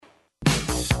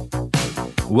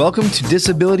Welcome to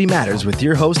Disability Matters with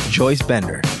your host, Joyce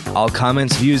Bender. All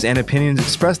comments, views, and opinions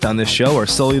expressed on this show are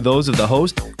solely those of the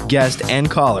host, guest, and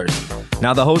callers.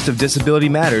 Now the host of Disability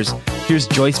Matters, here's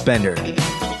Joyce Bender.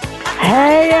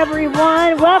 Hey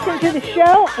everyone, welcome to the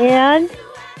show, and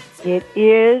it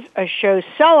is a show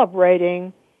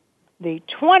celebrating the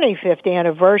 25th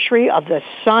anniversary of the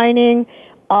signing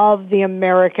of the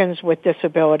Americans with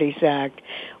Disabilities Act.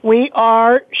 We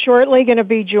are shortly going to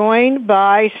be joined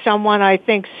by someone I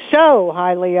think so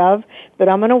highly of, but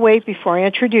I'm going to wait before I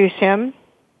introduce him.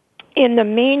 In the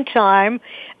meantime,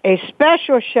 a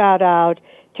special shout out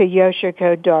to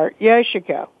Yoshiko Dart.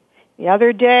 Yoshiko, the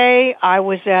other day I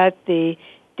was at the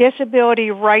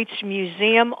Disability Rights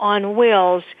Museum on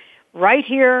Wheels right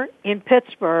here in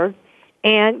Pittsburgh,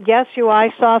 and guess who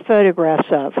I saw photographs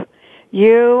of?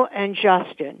 You and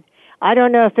Justin. I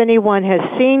don't know if anyone has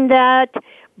seen that,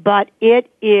 but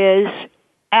it is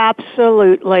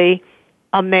absolutely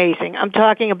amazing. I'm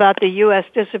talking about the U.S.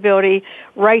 Disability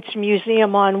Rights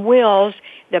Museum on Wheels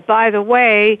that, by the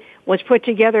way, was put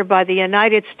together by the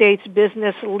United States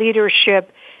Business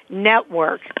Leadership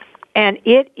Network. And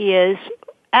it is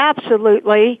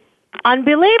absolutely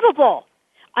unbelievable.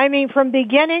 I mean, from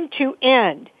beginning to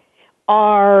end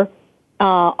are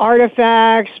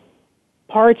artifacts,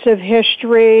 parts of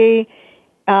history.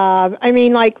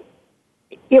 It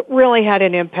really had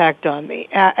an impact on me.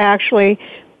 Actually,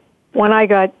 when I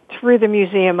got through the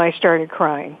museum, I started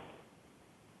crying.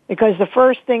 Because the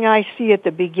first thing I see at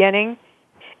the beginning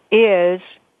is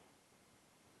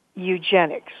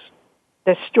eugenics.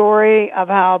 The story of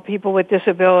how people with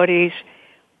disabilities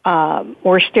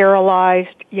were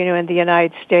sterilized, in the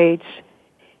United States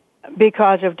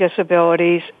because of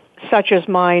disabilities, such as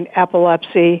mine,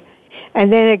 epilepsy.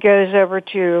 And then it goes over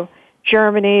to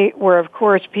Germany, where, of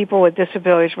course, people with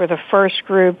disabilities were the first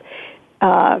group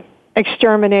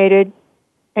exterminated.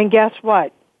 And guess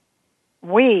what?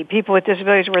 We, people with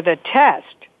disabilities, were the test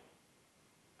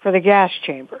for the gas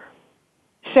chamber.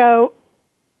 So,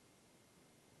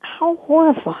 how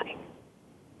horrifying.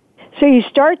 So you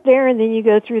start there, and then you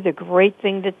go through the great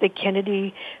thing that the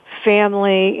Kennedy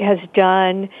family has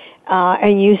done,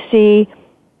 and you see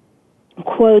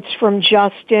quotes from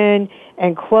Justin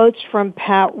and quotes from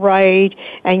Pat Wright,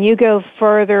 and you go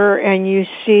further and you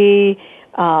see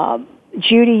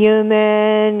Judy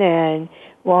Heumann and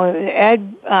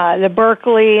the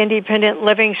Berkeley Independent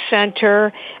Living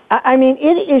Center. I mean,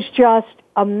 it is just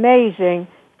amazing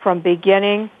from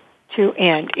beginning to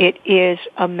end. It is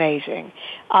amazing.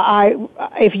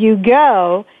 If you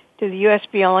go to the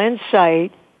USBLN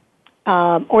site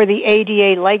or the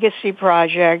ADA Legacy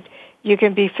Project, you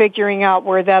can be figuring out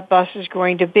where that bus is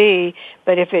going to be.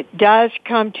 But if it does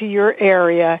come to your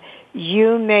area,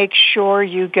 you make sure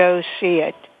you go see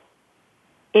it.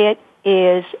 It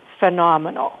is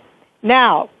phenomenal.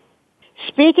 Now,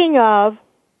 speaking of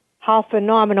how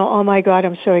phenomenal, oh my God,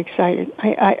 I'm so excited.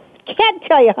 I can't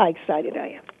tell you how excited I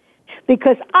am.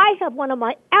 Because I have one of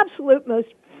my absolute most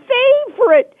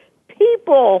favorite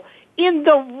people in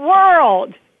the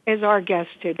world as our guest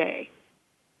today.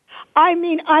 I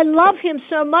mean, I love him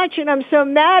so much, and I'm so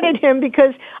mad at him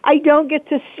because I don't get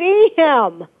to see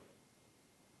him.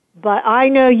 But I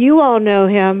know you all know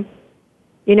him.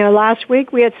 Last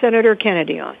week we had Senator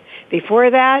Kennedy on. Before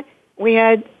that, we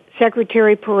had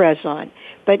Secretary Perez on.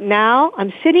 But now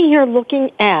I'm sitting here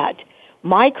looking at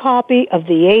my copy of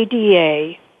the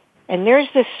ADA, and there's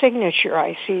the signature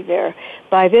I see there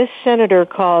by this senator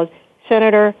called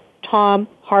Senator Tom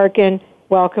Harkin.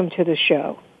 Welcome to the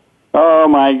show. Oh,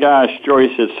 my gosh,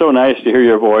 Joyce, it's so nice to hear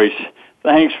your voice.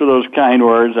 Thanks for those kind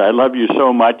words. I love you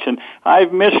so much, and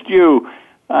I've missed you.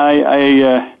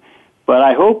 But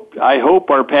I hope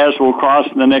our paths will cross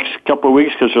in the next couple of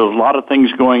weeks because there's a lot of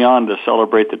things going on to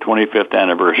celebrate the 25th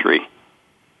anniversary.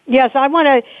 Yes,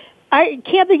 I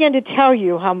can't begin to tell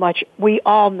you how much we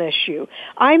all miss you.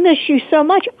 I miss you so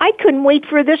much. I couldn't wait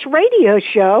for this radio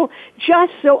show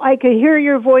just so I could hear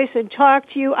your voice and talk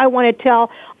to you. I want to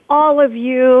tell all of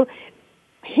you,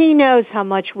 he knows how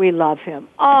much we love him.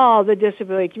 Oh, the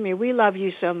disability community, we love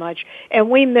you so much, and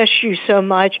we miss you so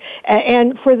much.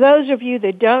 And for those of you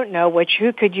that don't know,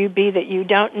 who could you be that you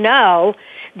don't know,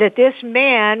 that this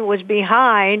man was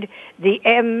behind the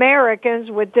Americans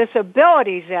with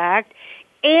Disabilities Act.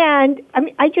 And,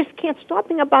 I just can't stop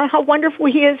thinking about how wonderful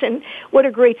he is and what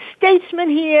a great statesman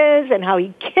he is and how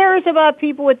he cares about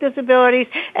people with disabilities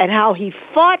and how he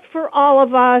fought for all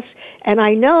of us. And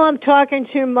I know I'm talking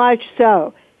too much,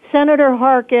 so Senator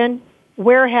Harkin,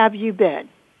 where have you been?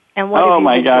 And what have you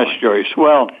been doing? Joyce.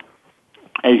 Well,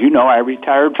 as you know, I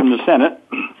retired from the Senate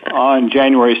on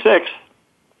January 6th.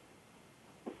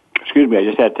 Excuse me, I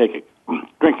just had to take a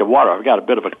drink of water. I've got a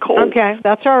bit of a cold. Okay,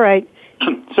 that's all right.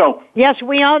 So yes,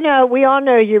 we all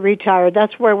know you're retired.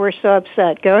 That's why we're so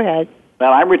upset. Go ahead.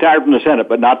 Well, I'm retired from the Senate,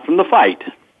 but not from the fight.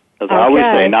 As I always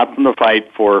say, not from the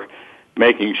fight for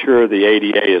making sure the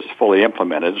ADA is fully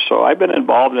implemented. So I've been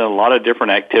involved in a lot of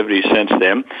different activities since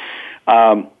then.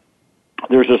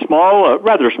 There's a small,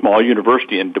 rather small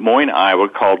university in Des Moines, Iowa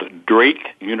called Drake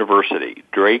University,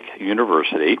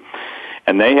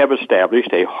 and they have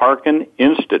established a Harkin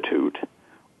Institute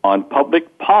on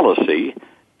public policy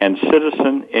and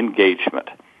citizen engagement.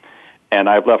 And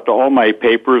I've left all my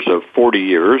papers of 40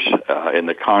 years in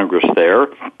the Congress there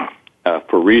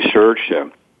for research.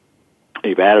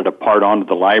 They've added a part onto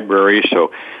the library,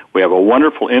 so we have a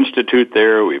wonderful institute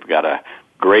there. We've got a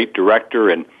great director,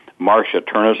 and Marcia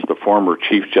Turnus, the former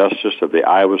Chief Justice of the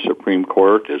Iowa Supreme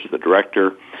Court, is the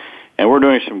director. And we're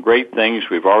doing some great things.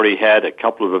 We've already had a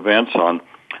couple of events on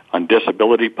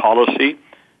disability policy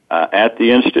at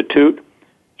the Institute.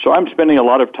 So I'm spending a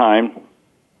lot of time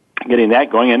getting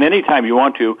that going. And anytime you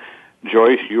want to,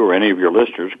 Joyce, you or any of your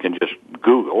listeners can just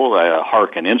Google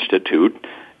Harkin Institute,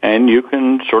 and you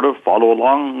can sort of follow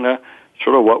along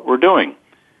sort of what we're doing.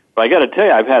 But I got to tell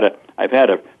you, I've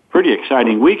had a pretty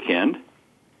exciting weekend.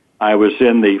 I was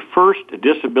in the first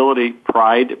Disability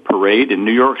Pride Parade in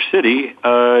New York City just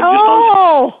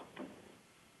on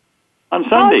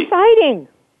Sunday. How exciting!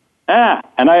 Yeah,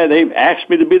 and they asked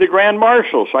me to be the Grand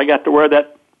Marshal, so I got to wear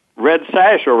that red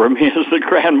sash over me as the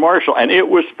Grand Marshal, and it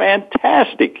was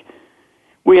fantastic.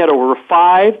 We had over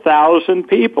 5,000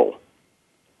 people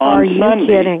on Sunday. Are you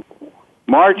kidding?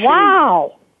 Marching in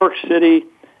New York City.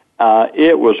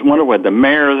 It was wonderful. We had the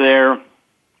mayor there,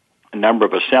 a number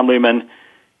of assemblymen.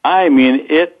 I mean,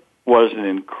 it was an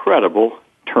incredible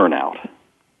turnout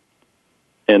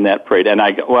in that parade. And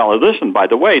listen, by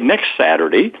the way, next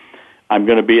Saturday, I'm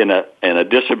going to be in a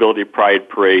Disability Pride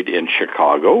Parade in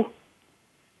Chicago.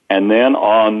 And then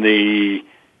on the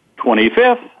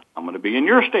 25th, I'm going to be in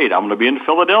your state. I'm going to be in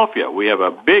Philadelphia. We have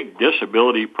a big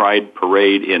Disability Pride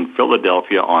Parade in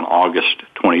Philadelphia on August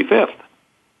 25th.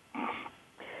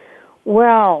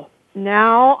 Well,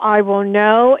 now I will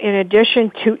know, in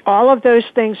addition to all of those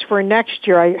things for next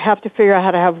year, I have to figure out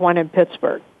how to have one in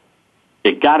Pittsburgh.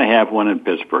 You got to have one in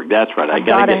Pittsburgh. That's right.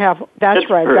 Got to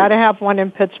have one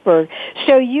in Pittsburgh.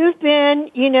 So you've been,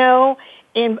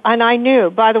 and I knew,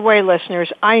 by the way,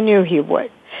 listeners, I knew he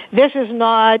would. This is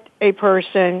not a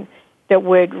person that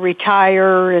would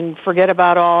retire and forget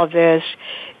about all of this.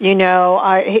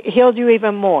 He'll do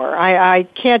even more. I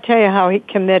can't tell you how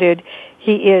committed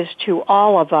he is to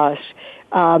all of us.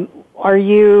 Are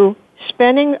you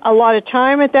spending a lot of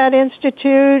time at that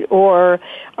institute, or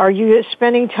are you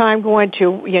spending time going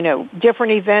to,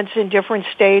 different events in different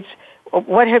states?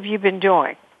 What have you been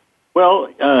doing? Well,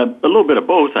 a little bit of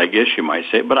both, I guess you might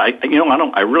say. But I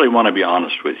really want to be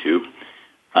honest with you.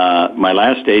 My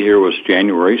last day here was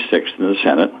January 6th in the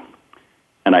Senate,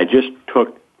 and I just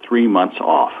took 3 months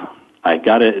off. I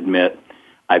got to admit,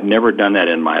 I've never done that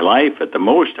in my life. At the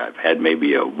most, I've had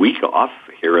maybe a week off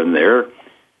here and there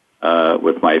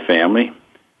with my family.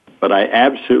 But I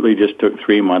absolutely just took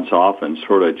 3 months off and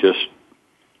sort of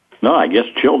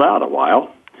chilled out a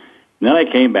while. And then I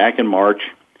came back in March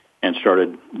and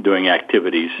started doing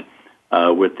activities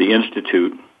with the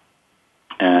Institute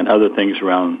and other things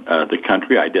around the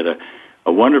country. I did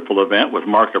a wonderful event with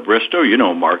Marca Bristow. You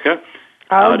know Marca.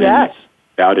 Oh, yes.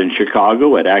 Out in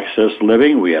Chicago at Access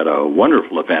Living. We had a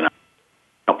wonderful event a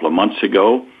couple of months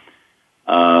ago.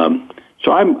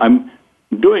 So I'm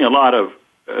doing a lot of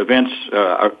events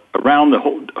around the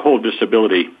whole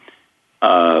disability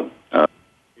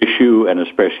issue, and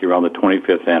especially around the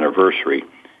 25th anniversary.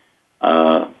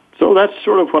 So that's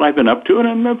sort of what I've been up to,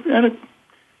 and a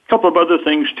couple of other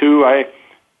things too. I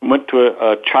went to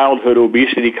a childhood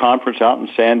obesity conference out in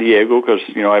San Diego because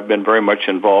I've been very much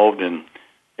involved in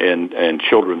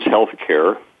children's health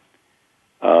care,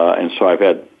 and so I've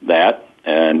had that,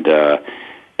 and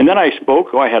then I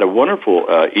spoke. I had a wonderful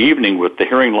evening with the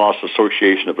Hearing Loss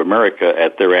Association of America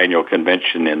at their annual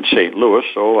convention in St. Louis.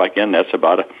 So again, that's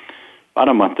about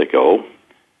a month ago.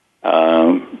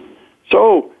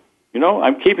 So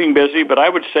I'm keeping busy, but I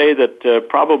would say that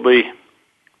probably,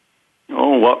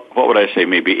 what would I say?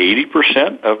 Maybe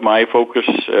 80% of my focus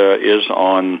is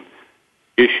on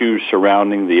issues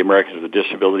surrounding the Americans with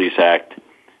Disabilities Act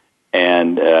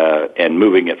and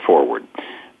moving it forward.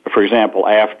 For example,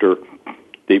 after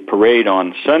the parade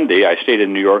on Sunday, I stayed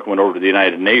in New York, went over to the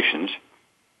United Nations,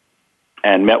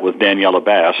 and met with Daniela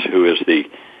Bass, who is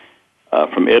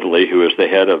from Italy, who is the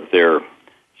head of their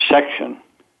section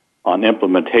on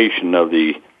implementation of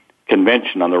the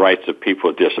Convention on the Rights of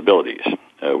People with Disabilities.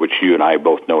 which you and I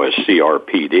both know as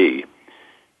CRPD.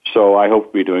 So I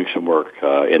hope to be doing some work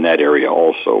in that area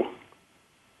also.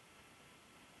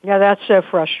 Yeah, that's so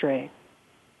frustrating.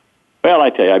 Well,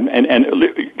 I tell you, and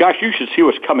gosh, you should see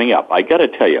what's coming up. I got to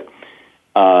tell you,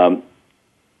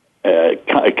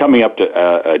 coming up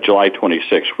to July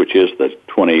 26th, which is the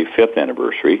 25th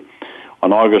anniversary,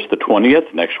 on August the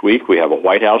 20th, next week, we have a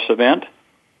White House event.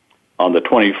 On the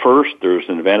 21st, there's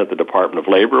an event at the Department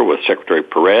of Labor with Secretary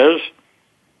Perez.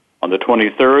 On the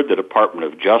 23rd, the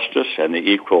Department of Justice and the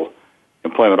Equal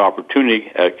Employment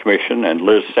Opportunity Commission and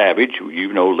Liz Savage, who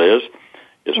you know Liz,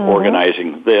 is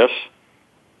organizing this.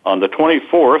 On the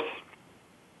 24th,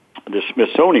 the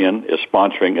Smithsonian is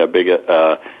sponsoring a big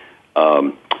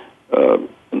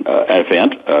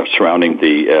event surrounding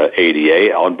the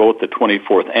ADA on both the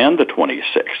 24th and the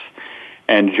 26th.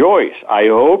 And Joyce, I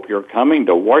hope you're coming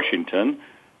to Washington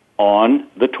on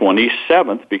the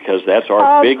 27th because that's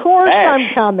our big bash. Of course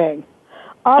I'm coming.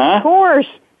 Of course.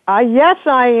 Yes,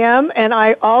 I am, and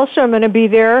I also am going to be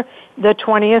there the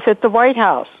 20th at the White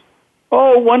House.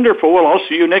 Oh, wonderful. Well, I'll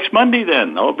see you next Monday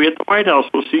then. I'll be at the White House.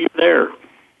 We'll see you there.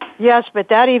 Yes, but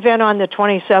that event on the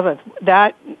 27th,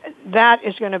 that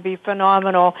is going to be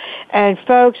phenomenal. And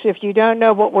folks, if you don't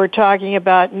know what we're talking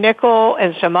about, Nickel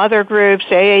and some other groups,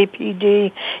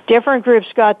 AAPD, different groups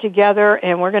got together,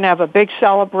 and we're going to have a big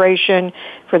celebration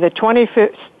for the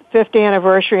 25th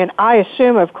anniversary. And I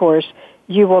assume, of course,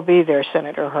 you will be there,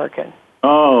 Senator Harkin.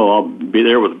 Oh, I'll be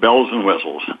there with bells and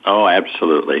whistles. Oh,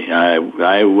 absolutely.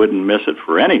 I wouldn't miss it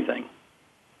for anything.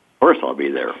 Of course I'll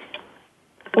be there.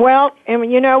 Well,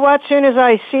 and you know what? As soon as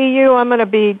I see you, I'm going to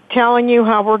be telling you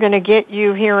how we're going to get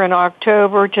you here in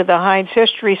October to the Heinz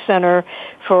History Center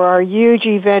for our huge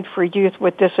event for youth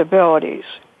with disabilities.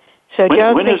 So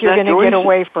don't think you're going to get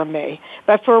away from me.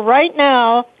 But for right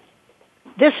now,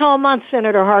 this whole month,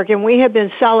 Senator Harkin, we have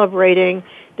been celebrating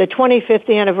the 25th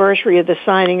anniversary of the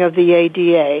signing of the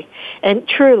ADA. And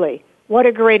truly, what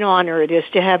a great honor it is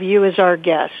to have you as our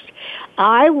guest.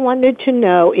 I wanted to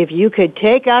know if you could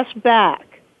take us back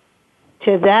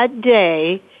to that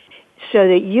day so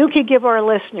that you could give our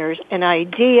listeners an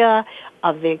idea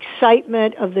of the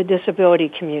excitement of the disability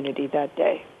community that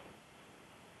day.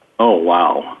 Oh,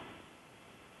 wow.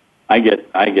 I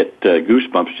get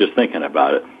goosebumps just thinking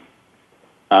about it.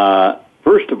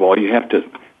 First of all, you have to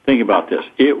think about this.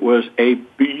 It was a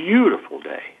beautiful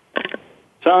day.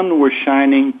 Sun was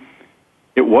shining.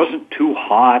 It wasn't too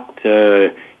hot.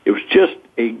 It was just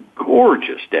a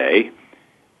gorgeous day.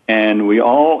 And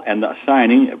the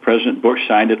signing, President Bush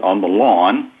signed it on the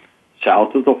lawn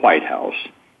south of the White House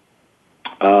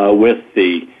with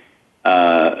the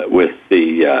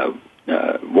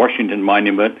Washington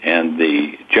Monument and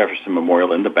the Jefferson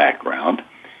Memorial in the background.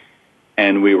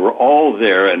 And we were all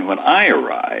there, and when I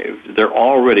arrived, there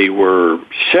already were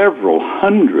several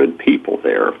hundred people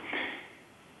there.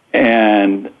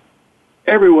 And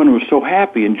everyone was so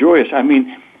happy and joyous. I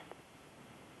mean,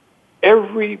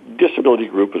 every disability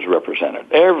group was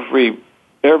represented. Every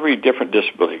different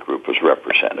disability group was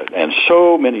represented. And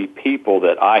so many people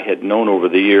that I had known over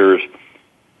the years,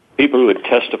 people who had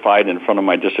testified in front of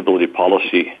my disability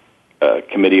policy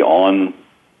committee when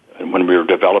we were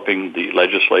developing the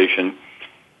legislation,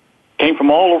 came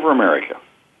from all over America.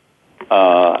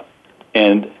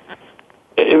 And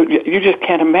you just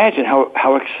can't imagine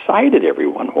how excited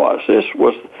everyone was. This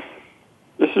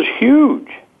is huge.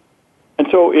 And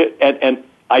so, and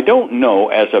I don't know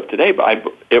as of today, but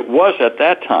it was at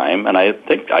that time, and I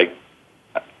think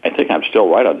I'm still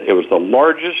right on it. It was the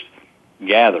largest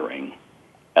gathering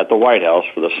at the White House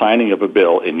for the signing of a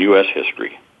bill in U.S.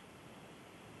 history.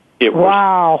 It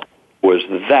was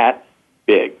that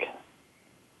big,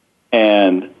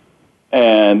 and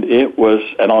it was,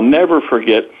 and I'll never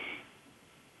forget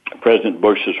President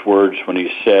Bush's words when he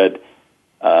said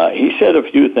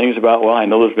a few things about, well, I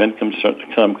know there's been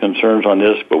some concerns on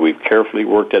this, but we've carefully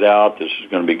worked it out. This is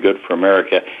going to be good for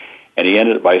America. And he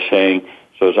ended it by saying,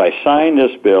 so as I sign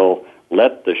this bill,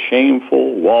 let the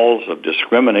shameful walls of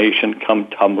discrimination come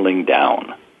tumbling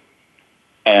down.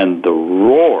 And the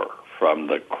roar from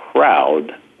the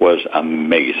crowd was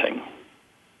amazing.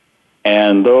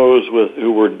 And those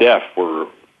who were deaf were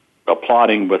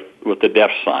applauding with the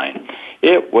deaf sign.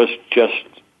 It was just,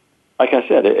 like I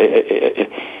said,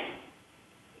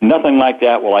 nothing like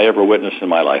that will I ever witness in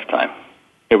my lifetime.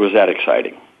 It was that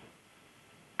exciting.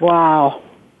 Wow.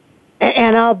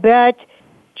 And I'll bet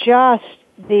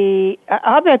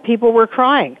I'll bet people were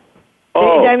crying.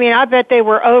 Oh. I bet they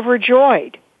were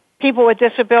overjoyed. People with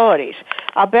disabilities.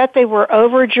 I'll bet they were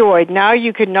overjoyed. Now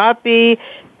you could not be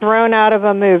thrown out of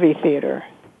a movie theater.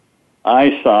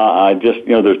 I just,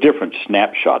 there's different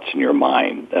snapshots in your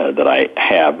mind that I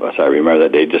have as I remember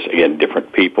that day, just, again,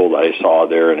 different people that I saw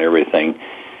there and everything.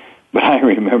 But I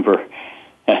remember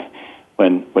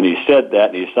when he said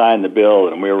that and he signed the bill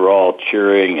and we were all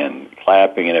cheering and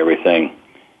clapping and everything,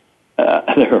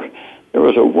 there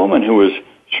was a woman who was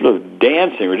sort of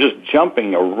dancing or just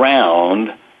jumping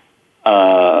around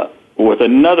with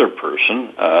another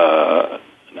person.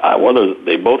 Whether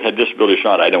they both had disabilities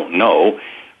or not, I don't know.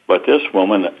 But this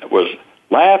woman was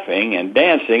laughing and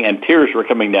dancing, and tears were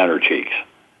coming down her cheeks.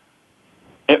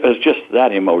 It was just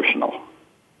that emotional.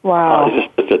 Wow!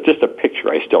 It's just a picture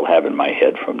I still have in my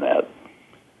head from that.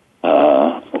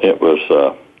 It was.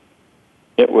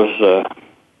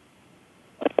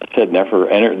 Like I said, never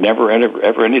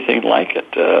anything like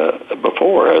it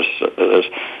before. As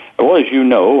well as you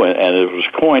know, and it was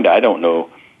coined. I don't know.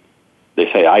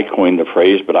 They say I coined the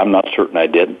phrase, but I'm not certain I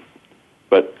did.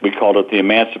 But we called it the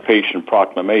Emancipation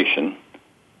Proclamation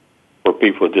for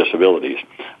people with disabilities.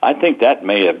 I think that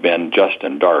may have been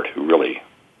Justin Dart who really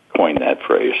coined that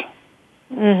phrase.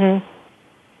 Mm-hmm.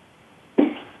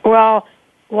 Well,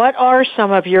 what are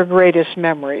some of your greatest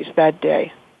memories that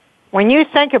day? When you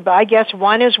think about, I guess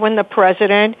one is when the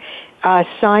president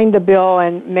signed the bill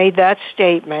and made that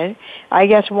statement. I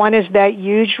guess one is that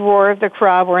huge roar of the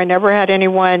crowd where I never had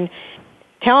anyone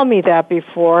tell me that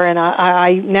before, and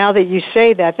I now that you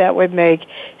say that, that would make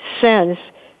sense.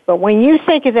 But when you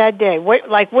think of that day,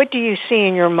 what do you see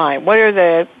in your mind? What are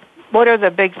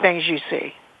the big things you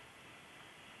see?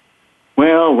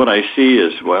 Well, what I see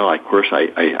is, of course,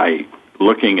 I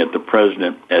looking at the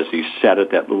president as he sat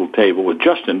at that little table with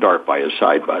Justin Dart by his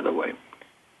side, by the way,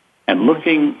 and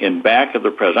looking in back of the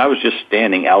president. I was just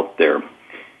standing out there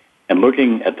and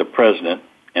looking at the president,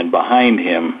 and behind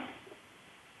him,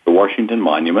 the Washington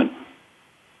Monument,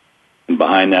 and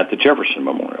behind that, the Jefferson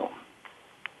Memorial.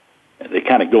 They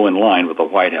kind of go in line with the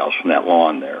White House from that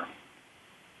lawn there.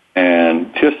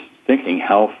 And just thinking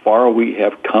how far we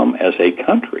have come as a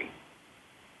country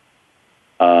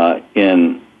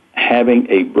in having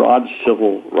a broad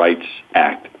civil rights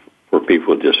act for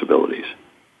people with disabilities.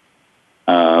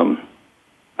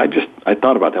 I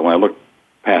thought about that when I looked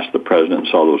past the president and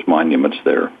saw those monuments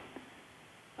there.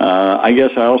 I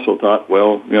guess I also thought,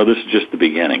 this is just the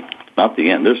beginning. Not the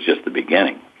end. This is just the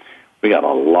beginning. We got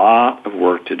a lot of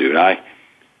work to do. And I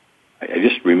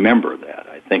just remember that.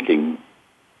 I'm thinking,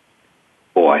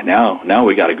 boy, now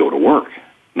we got to go to work.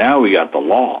 Now we got the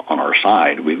law on our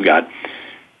side. We've got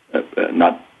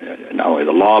not only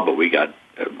the law, but we got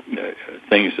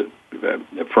things that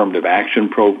affirmative action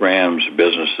programs,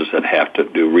 businesses that have to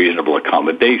do reasonable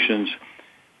accommodations.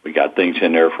 We got things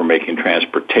in there for making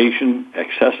transportation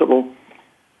accessible.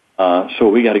 So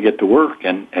we got to get to work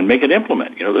and make it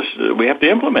implement. We have to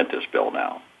implement this bill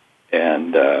now.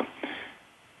 And I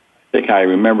think I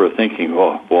remember thinking,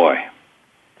 oh boy,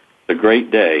 it's a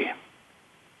great day,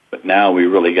 but now we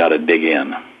really got to dig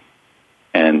in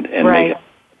and right.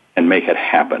 make it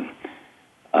happen.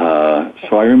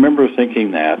 So I remember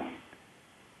thinking that.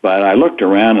 But I looked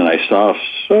around and I saw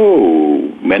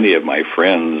so many of my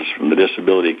friends from the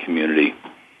disability community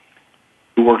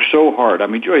who worked so hard. I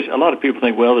mean, Joyce, a lot of people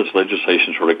think, this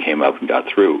legislation sort of came up and got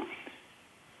through.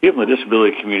 People in the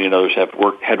disability community and others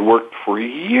had worked for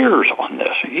years on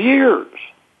this, years.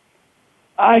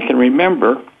 I can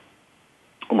remember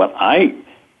when I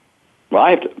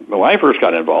first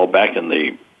got involved back in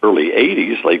the early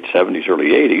 80s, late 70s, early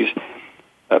 80s,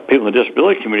 people in the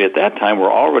disability community at that time were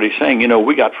already saying,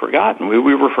 we got forgotten.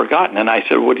 We were forgotten. And I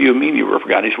said, what do you mean you were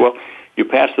forgotten? He said, you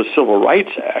passed the Civil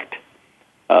Rights Act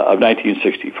of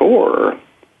 1964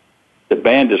 that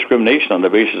banned discrimination on the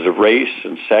basis of race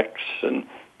and sex and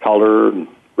color and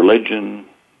religion,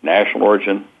 national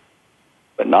origin,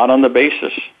 but not on the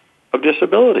basis of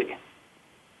disability.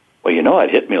 Well, it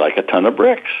hit me like a ton of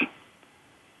bricks.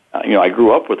 I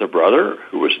grew up with a brother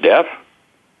who was deaf.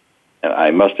 And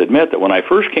I must admit that when I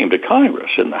first came to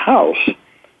Congress in the House,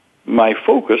 my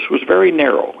focus was very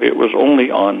narrow. It was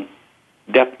only on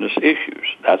deafness issues.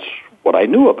 That's what I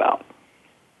knew about.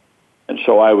 And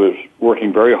so I was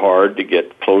working very hard to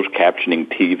get closed captioning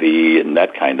TV and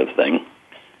that kind of thing.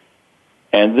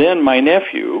 And then my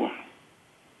nephew,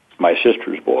 my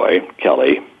sister's boy,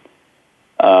 Kelly,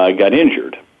 got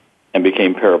injured and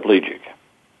became paraplegic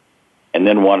and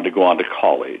then wanted to go on to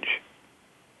college.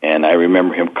 And I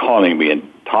remember him calling me and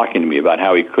talking to me about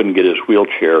how he couldn't get his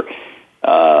wheelchair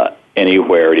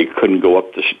anywhere. He couldn't go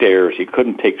up the stairs. He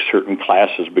couldn't take certain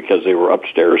classes because they were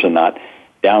upstairs and not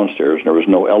downstairs, and there was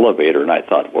no elevator. And I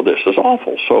thought, this is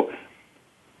awful. So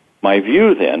my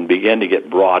view then began to get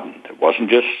broadened. It wasn't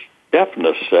just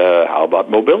deafness. How about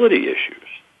mobility issues?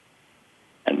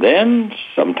 And then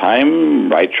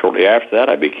sometime right shortly after that,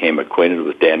 I became acquainted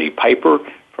with Danny Piper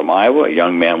from Iowa, a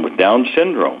young man with Down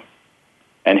syndrome,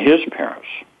 and his parents,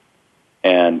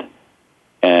 and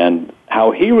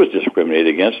how he was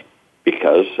discriminated against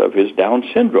because of his Down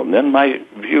syndrome. Then my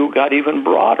view got even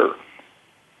broader.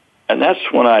 And that's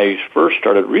when I first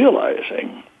started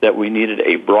realizing that we needed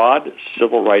a broad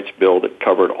civil rights bill that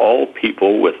covered all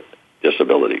people with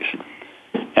disabilities.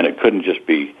 And it couldn't just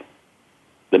be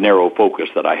the narrow focus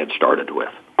that I had started with.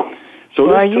 So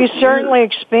well, you certainly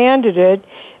expanded it.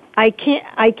 I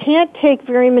can't take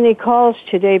very many calls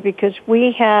today because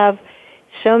we have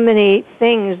so many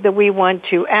things that we want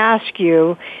to ask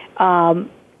you.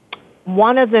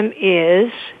 One of them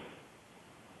is,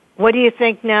 what do you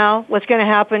think now? What's going to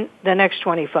happen the next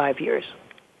 25 years?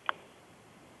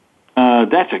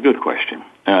 That's a good question.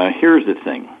 Here's the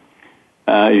thing.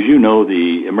 As you know,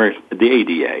 the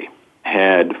ADA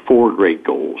had 4 great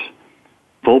goals: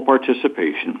 full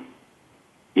participation,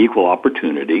 equal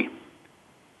opportunity,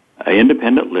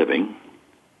 independent living,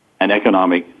 and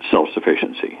economic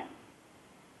self-sufficiency.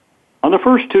 On the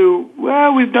first 2,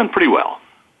 well, we've done pretty well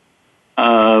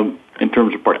in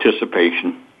terms of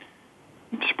participation.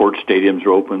 Sports stadiums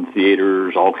are open,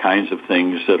 theaters, all kinds of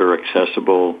things that are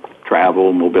accessible.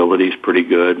 Travel, mobility is pretty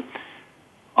good.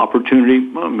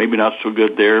 Opportunity, well, maybe not so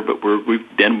good there, but we've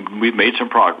made some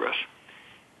progress.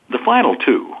 The final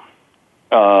 2,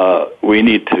 we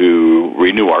need to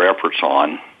renew our efforts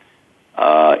on.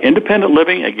 Independent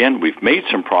living, again, we've made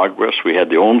some progress. We had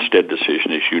the Olmstead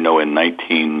decision, as you know, in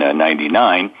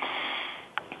 1999,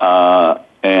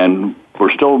 and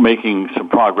we're still making some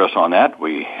progress on that.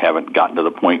 We haven't gotten to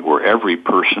the point where every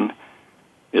person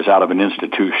is out of an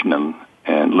institution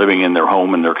and living in their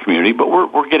home and their community, but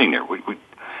we're getting there.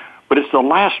 But it's the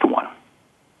last one,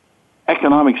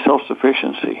 economic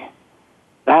self-sufficiency.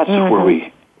 That's where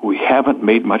we haven't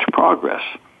made much progress.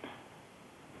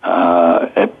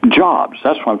 Jobs,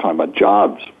 that's what I'm talking about,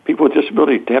 jobs. People with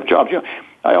disability to have jobs. You know,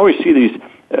 I always see these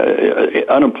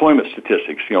unemployment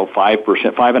statistics, 5%,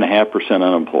 5.5%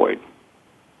 unemployed.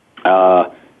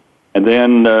 And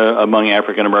then among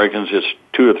African Americans, it's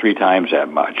 2 to 3 times that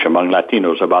much. Among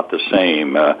Latinos, about the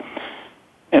same.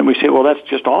 And we say, well, that's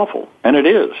just awful. And it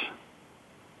is.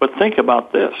 But think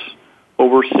about this.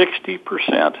 Over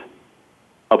 60%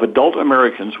 of adult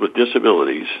Americans with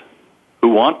disabilities who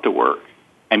want to work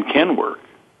and can work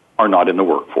are not in the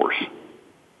workforce.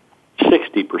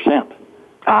 60%.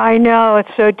 I know, it's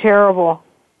so terrible.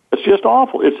 It's just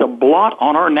awful. It's a blot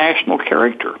on our national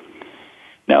character.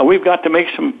 Now, we got to make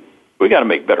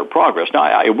better progress. Now,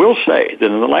 I will say that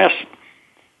in the last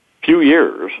few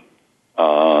years,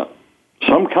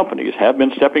 some companies have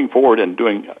been stepping forward and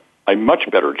doing a much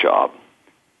better job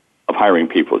of hiring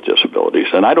people with disabilities.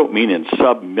 And I don't mean in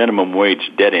sub-minimum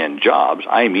wage dead-end jobs.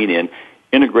 I mean in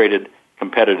integrated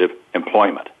competitive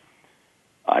employment.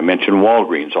 I mention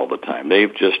Walgreens all the time.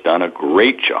 They've just done a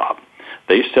great job.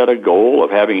 They set a goal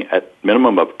of having at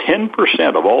minimum of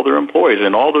 10% of all their employees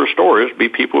in all their stores be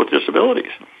people with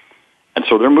disabilities. And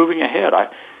so they're moving ahead.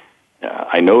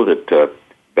 I know that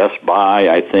Best Buy,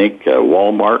 I think,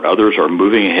 Walmart, others are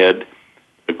moving ahead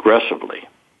aggressively.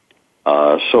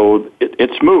 So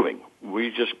it's moving. We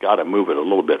just got to move it a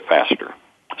little bit faster.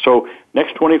 So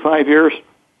next 25 years,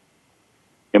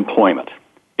 employment,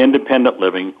 independent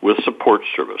living with support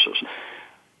services.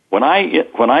 When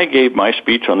I gave my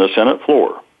speech on the Senate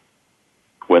floor,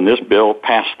 when this bill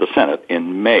passed the Senate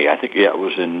in May, I think it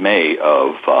was in May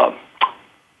of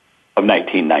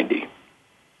 1990.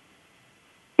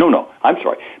 No, I'm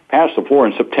sorry. Passed the floor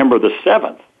on September the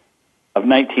 7th of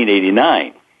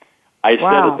 1989. I said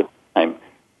at the time,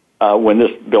 when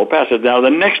this bill passes, now the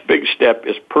next big step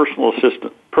is personal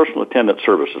attendant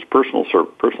services, personal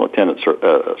attendant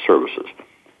services,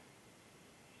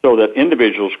 so that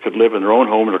individuals could live in their own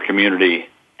home or community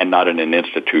and not in an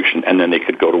institution, and then they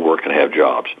could go to work and have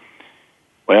jobs.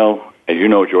 Well, as you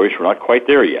know, Joyce, we're not quite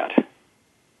there yet.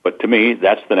 But to me,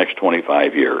 that's the next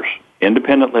 25 years.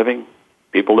 Independent living,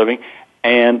 people living,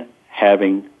 and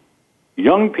having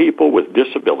young people with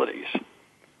disabilities,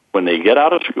 when they get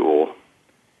out of school,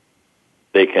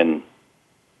 they can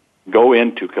go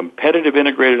into competitive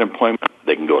integrated employment,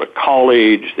 they can go to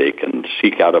college, they can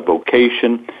seek out a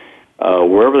vocation,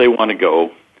 wherever they want to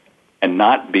go, and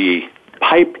not be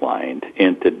pipelined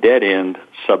into dead-end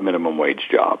sub-minimum wage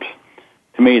jobs.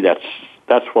 To me,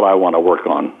 that's what I want to work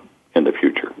on in the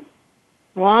future.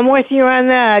 Well, I'm with you on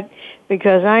that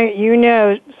because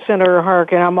Senator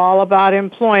Harkin, I'm all about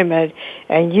employment,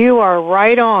 and you are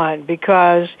right on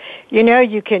because,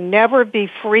 you can never be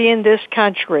free in this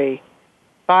country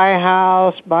buy a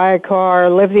house, buy a car,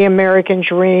 live the American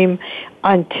dream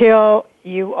until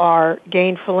you are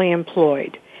gainfully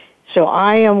employed. So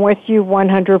I am with you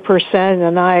 100%,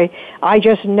 and I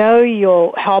just know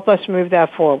you'll help us move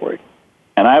that forward.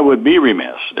 And I would be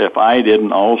remiss if I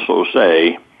didn't also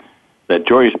say that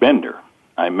Joyce Bender,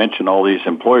 I mentioned all these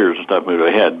employers and stuff moved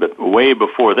ahead, but way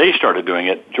before they started doing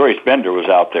it, Joyce Bender was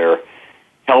out there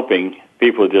helping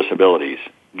people with disabilities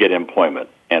get employment.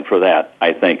 And for that,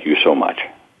 I thank you so much.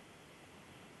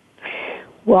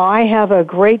 Well, I have a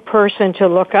great person to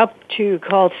look up to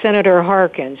called Senator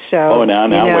Harkin. So, now,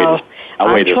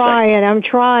 wait a second. I'm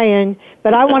trying,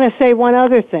 but I want to say one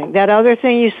other thing. That other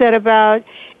thing you said about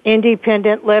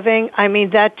independent living, I mean,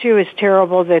 that too is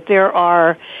terrible that there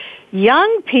are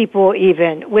young people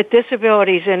even with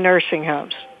disabilities in nursing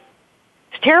homes.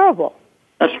 It's terrible.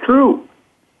 That's true.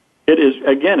 It is,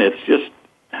 again, it's just,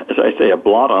 as I say, a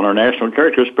blot on our national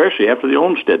character, especially after the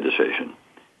Olmstead decision.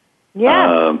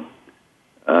 Yeah.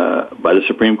 By the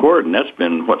Supreme Court, and that's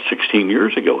been 16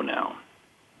 years ago now.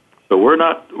 So we're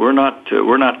not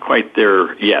quite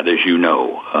there yet, as you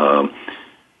know.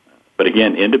 But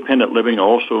again, independent living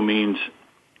also means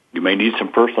you may need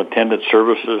some personal attendant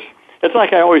services. It's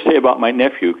like I always say about my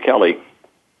nephew Kelly.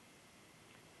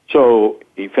 So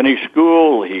he finished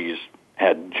school. He's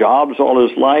had jobs all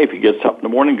his life. He gets up in the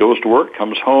morning, goes to work,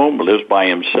 comes home, lives by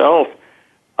himself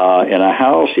in a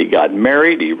house. He got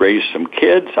married. He raised some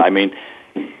kids. I mean.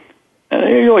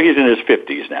 He's in his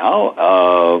 50s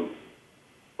now,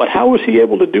 but how was he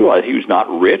able to do it? He was not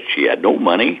rich. He had no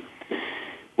money.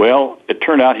 Well, it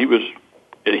turned out he was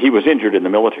injured in the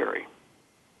military.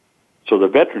 So the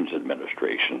Veterans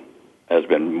Administration has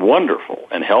been wonderful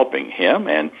in helping him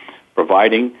and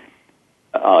providing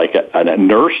a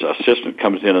nurse assistant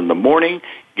comes in the morning,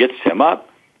 gets him up,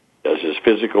 does his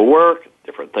physical work,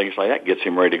 different things like that, gets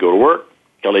him ready to go to work.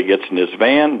 Kelly gets in his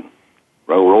van,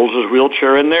 rolls his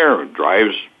wheelchair in there,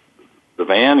 drives the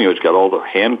van. He's got all the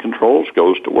hand controls,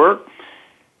 goes to work,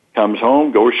 comes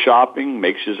home, goes shopping,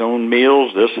 makes his own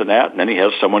meals, this and that, and then he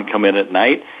has someone come in at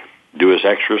night, do his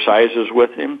exercises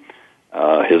with him,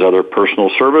 his other personal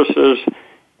services,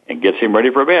 and gets him ready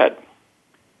for bed.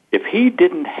 If he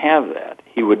didn't have that,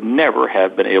 he would never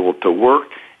have been able to work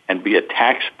and be a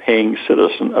tax-paying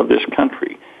citizen of this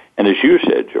country. And as you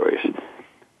said, Joyce,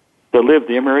 to live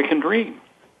the American dream.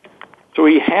 So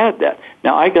he had that.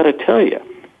 Now, I got to tell you,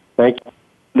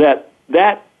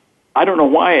 that I don't know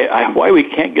why we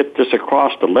can't get this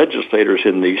across to legislators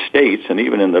in these states and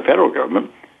even in the federal government.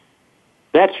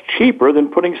 That's cheaper than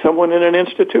putting someone in an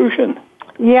institution.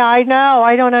 Yeah, I know.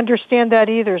 I don't understand that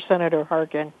either, Senator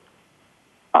Harkin.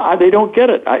 They don't get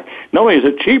it. Not only is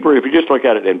it cheaper if you just look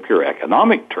at it in pure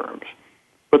economic terms,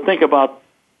 but think about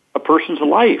a person's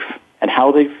life and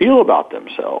how they feel about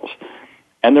themselves.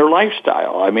 And their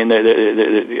lifestyle. I mean,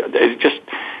 they just,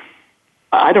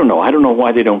 I don't know. I don't know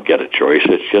why they don't get it, Joyce.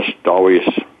 It's just always,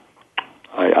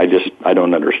 I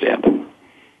don't understand.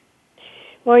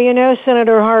 Well,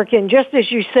 Senator Harkin, just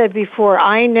as you said before,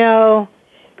 I know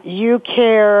you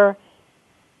care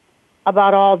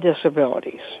about all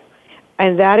disabilities.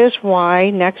 And that is why,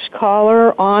 next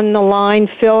caller on the line,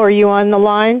 Phil, are you on the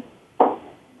line?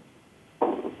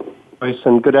 Joyce,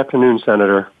 and good afternoon,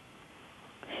 Senator.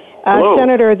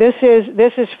 Senator, this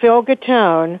is Phil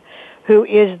Gattone, who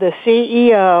is the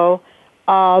CEO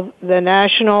of the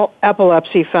National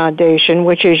Epilepsy Foundation,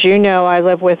 which, as you know, I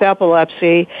live with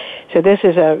epilepsy. So this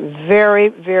is a very,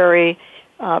 very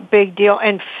big deal.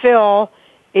 And Phil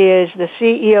is the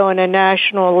CEO and a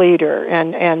national leader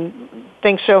and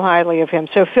thinks so highly of him.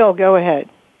 So, Phil, go ahead.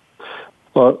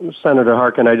 Well, Senator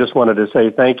Harkin, I just wanted to say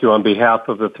thank you on behalf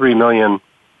of the 3 million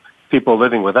people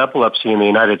living with epilepsy in the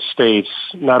United States,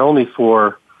 not only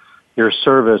for your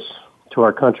service to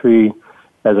our country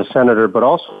as a senator, but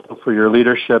also for your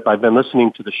leadership. I've been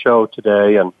listening to the show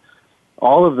today, and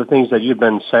all of the things that you've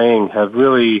been saying have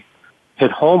really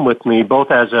hit home with me, both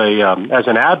as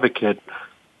an advocate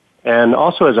and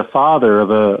also as a father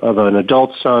of an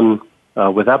adult son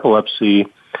with epilepsy.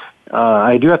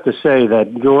 I do have to say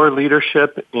that your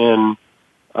leadership in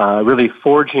really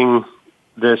forging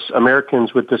this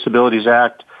Americans with Disabilities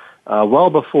Act, well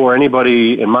before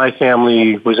anybody in my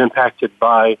family was impacted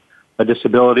by a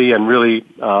disability, and really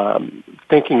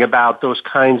thinking about those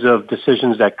kinds of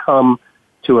decisions that come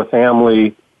to a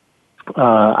family.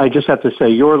 I just have to say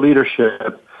your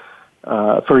leadership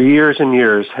for years and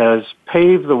years has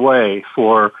paved the way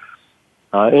for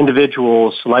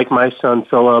individuals like my son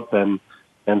Philip and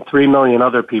 3 million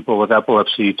other people with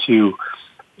epilepsy to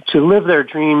live their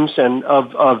dreams and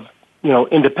of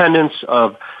independence,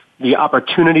 of the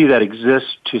opportunity that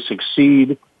exists to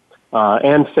succeed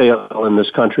and fail in this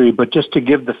country, but just to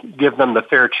give them the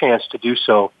fair chance to do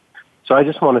so. So I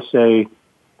just want to say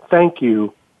thank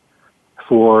you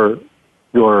for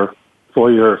your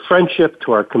friendship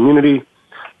to our community,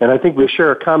 and I think we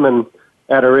share a common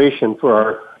adoration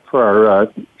for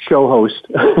our show host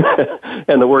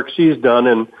and the work she's done,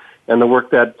 and the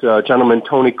work that gentleman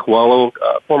Tony Coelho,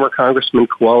 former Congressman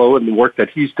Coelho, and the work that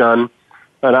he's done.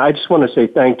 And I just want to say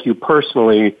thank you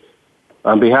personally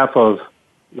on behalf of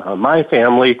my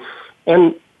family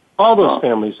and all those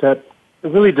families that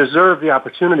really deserve the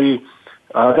opportunity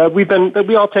that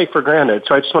we all take for granted.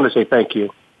 So I just want to say thank you.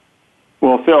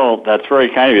 Well, Phil, that's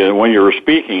very kind of you. When you were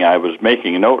speaking, I was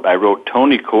making a note. I wrote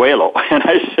Tony Coelho, and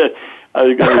I said, I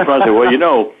was going to respond,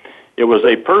 well, it was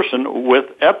a person with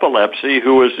epilepsy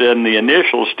who was in the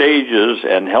initial stages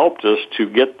and helped us to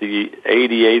get the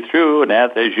ADA through, and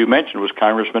that, as you mentioned, was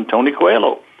Congressman Tony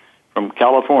Coelho from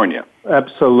California.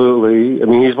 Absolutely. I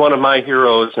mean, he's one of my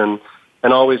heroes and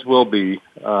always will be.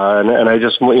 And I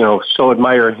just, so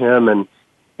admire him and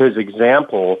his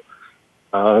example.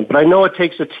 But I know it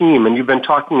takes a team, and you've been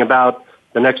talking about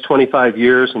the next 25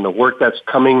 years and the work that's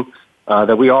coming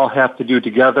that we all have to do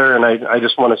together. And I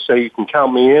just want to say you can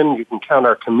count me in, you can count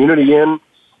our community in,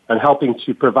 and helping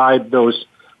to provide those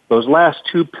last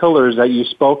two pillars that you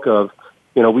spoke of.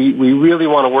 We really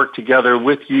want to work together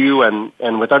with you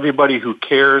and with everybody who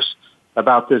cares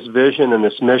about this vision and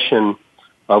this mission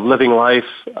of living life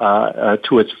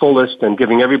to its fullest and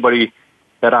giving everybody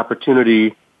that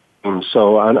opportunity.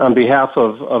 So on behalf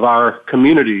of our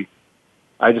community,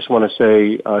 I just want to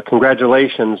say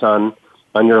congratulations on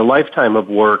your lifetime of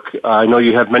work. I know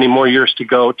you have many more years to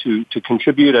go to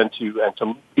contribute and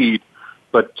to lead,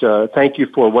 but thank you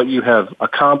for what you have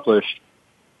accomplished.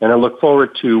 And I look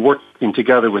forward to working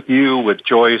together with you, with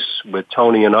Joyce, with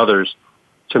Tony, and others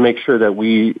to make sure that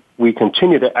we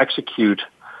continue to execute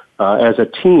as a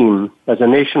team, as a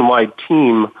nationwide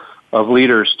team of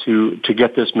leaders to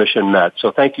get this mission met.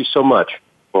 So thank you so much.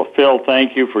 Well, Phil,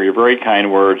 thank you for your very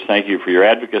kind words. Thank you for your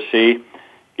advocacy.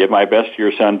 Give my best to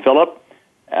your son, Philip,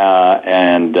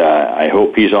 and I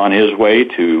hope he's on his way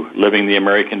to living the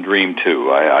American dream, too.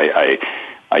 I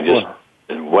just...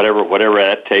 Whatever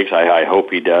that takes, I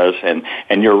hope he does.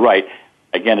 And you're right.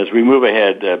 Again, as we move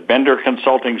ahead, Bender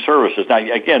Consulting Services. Now,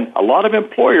 again, a lot of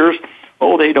employers,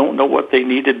 they don't know what they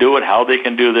need to do and how they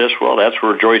can do this. Well, that's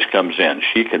where Joyce comes in.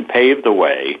 She can pave the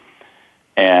way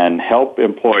and help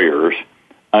employers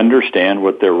understand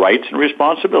what their rights and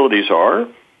responsibilities are,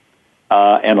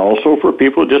 and also for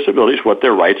people with disabilities, what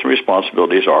their rights and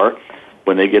responsibilities are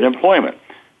when they get employment.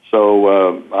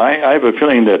 So I have a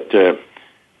feeling that...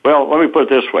 Well, let me put it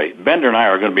this way: Bender and I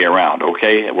are going to be around.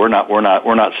 Okay, we're not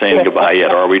saying goodbye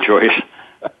yet, are we, Joyce?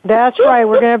 That's right.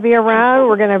 We're going to be around.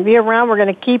 We're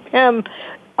going to keep him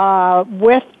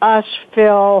with us,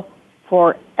 Phil,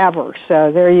 forever.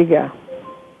 So there you go.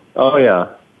 Oh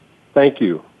yeah, thank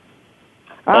you.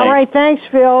 All right, thanks,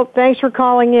 Phil. Thanks for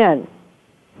calling in.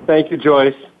 Thank you,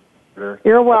 Joyce.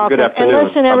 You're welcome. Good afternoon. And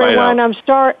listen, everyone, I'm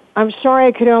sorry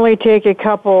I could only take a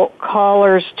couple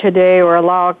callers today or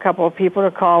allow a couple of people to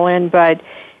call in, but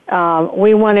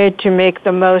we wanted to make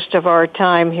the most of our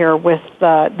time here with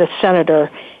the senator.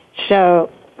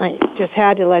 So I just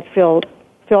had to let Phil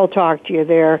talk to you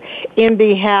there in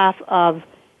behalf of,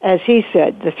 as he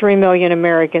said, the 3 million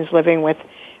Americans living with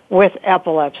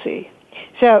epilepsy.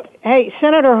 So, hey,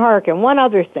 Senator Harkin, one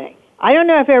other thing. I don't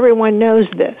know if everyone knows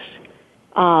this.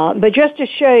 But just to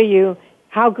show you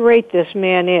how great this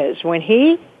man is, when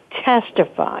he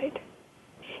testified,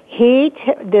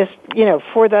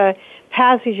 for the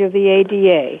passage of the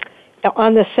ADA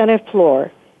on the Senate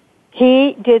floor,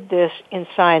 he did this in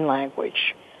sign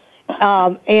language.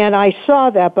 And I saw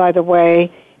that, by the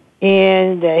way,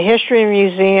 in the History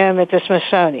Museum at the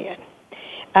Smithsonian.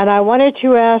 And I wanted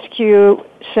to ask you,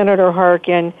 Senator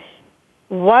Harkin,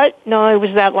 what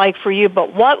was that like for you,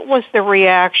 but what was the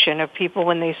reaction of people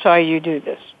when they saw you do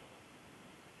this?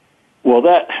 Well,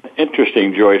 that's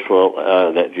interesting, Joyce,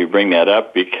 that you bring that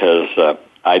up, because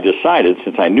I decided,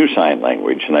 since I knew sign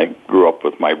language, and I grew up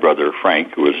with my brother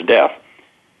Frank, who was deaf,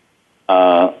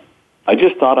 I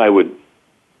just thought I would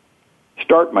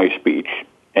start my speech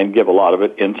and give a lot of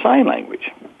it in sign language.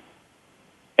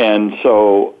 And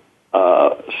so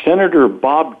Senator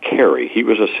Bob Kerrey, he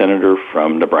was a senator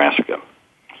from Nebraska,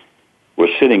 was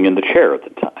sitting in the chair at the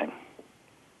time.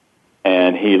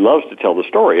 And he loves to tell the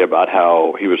story about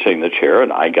how he was sitting in the chair,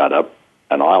 and I got up,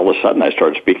 and all of a sudden I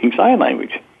started speaking sign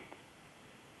language.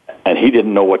 And he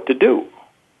didn't know what to do,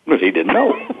 because he didn't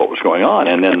know what was going on.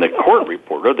 And then the court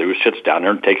reporter who sits down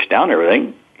there and takes down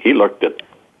everything, he looked at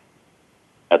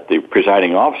the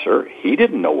presiding officer. He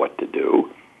didn't know what to do.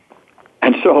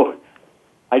 And so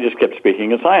I just kept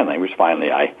speaking in sign language.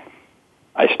 Finally, I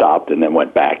stopped and then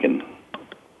went back and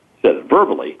said it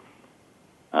verbally.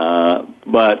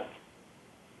 But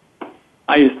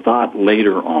I thought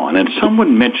later on, and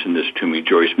someone mentioned this to me,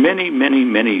 Joyce, many, many,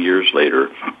 many years later,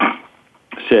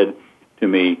 said to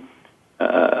me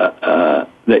that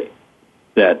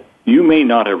you may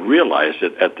not have realized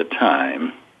it at the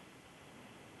time,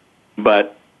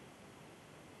 but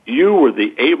you were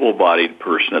the able-bodied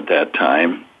person at that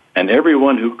time, and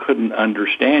everyone who couldn't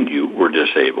understand you were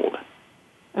disabled.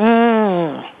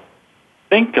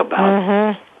 Think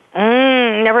about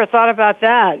it. Never thought about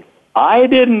that. I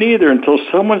didn't either until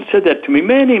someone said that to me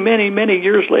many, many, many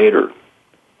years later.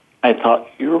 I thought,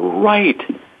 you're right.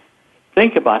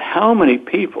 Think about how many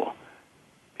people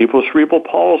with cerebral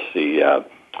palsy,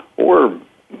 or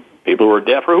people who are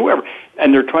deaf or whoever,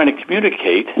 and they're trying to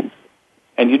communicate,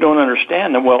 and you don't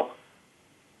understand them. Well,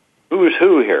 who's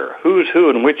who here? Who's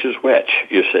who and which is which,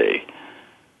 you see?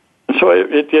 And so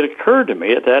it occurred to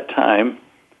me at that time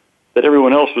that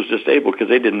everyone else was disabled because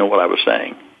they didn't know what I was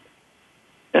saying.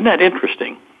 Isn't that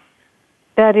interesting?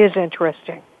 That is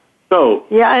interesting. So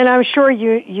yeah, and I'm sure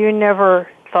you never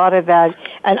thought of that.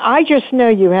 And I just know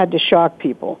you had to shock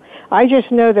people. I just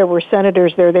know there were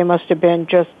senators there. They must have been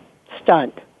just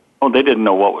stunned. Oh, they didn't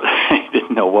know what was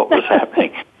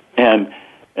happening, and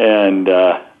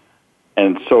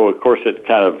so of course it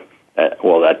kind of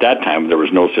at that time there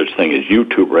was no such thing as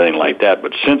YouTube or anything like that.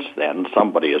 But since then,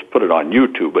 somebody has put it on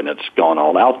YouTube, and it's gone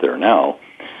all out there now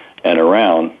and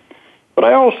around. But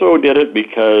I also did it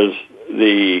because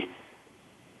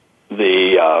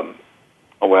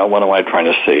what am I trying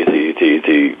to say?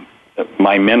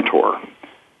 My mentor,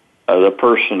 the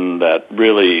person that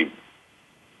really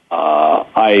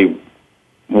I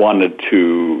wanted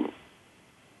to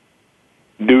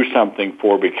do something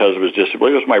for because of his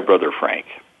disability, was my brother Frank.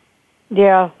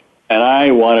 Yeah. And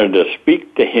I wanted to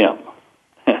speak to him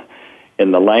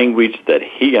in the language that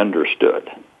he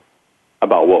understood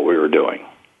about what we were doing.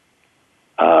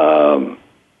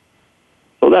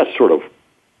 So that's sort of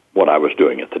what I was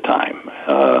doing at the time.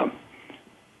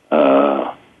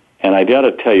 And I got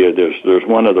to tell you, there's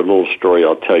one other little story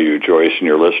I'll tell you, Joyce, and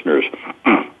your listeners.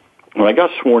 When I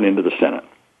got sworn into the Senate,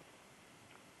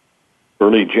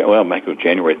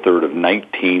 January 3rd of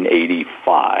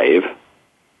 1985,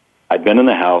 I'd been in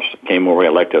the House, came over,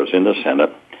 elected, I was in the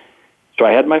Senate. So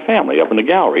I had my family up in the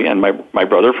gallery, and my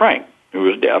brother Frank, who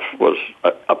was deaf, was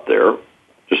up there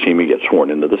to see me get sworn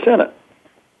into the Senate.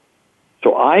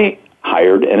 So I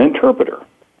hired an interpreter,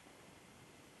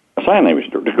 a sign language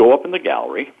interpreter, to go up in the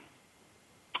gallery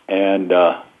and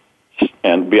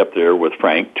be up there with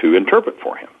Frank to interpret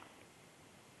for him.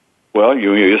 Well,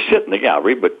 you sit in the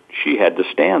gallery, but she had to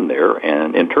stand there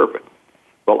and interpret.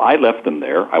 Well, I left them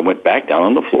there. I went back down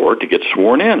on the floor to get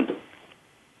sworn in.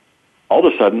 All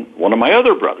of a sudden, one of my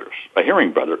other brothers, a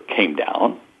hearing brother, came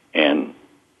down and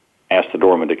asked the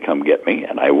doorman to come get me,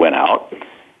 and I went out,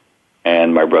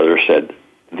 and my brother said,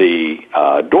 the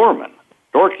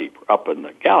doorkeeper up in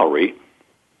the gallery,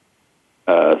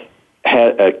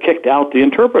 had kicked out the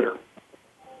interpreter.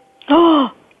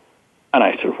 Oh! And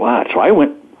I said, what? So I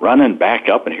went running back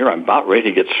up, and here I'm about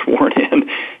ready to get sworn in,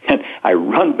 and I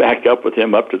run back up with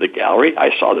him up to the gallery.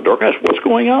 I saw the doorkeeper. I said, what's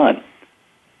going on?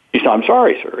 He said, I'm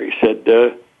sorry, sir. He said,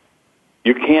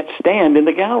 you can't stand in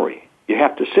the gallery. You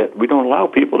have to sit. We don't allow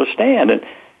people to stand. And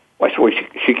I said, well,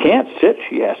 she can't sit.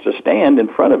 She has to stand in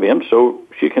front of him so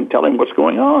she can tell him what's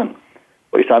going on.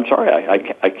 Well, he said, I'm sorry,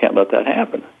 I can't let that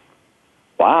happen.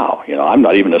 Wow, I'm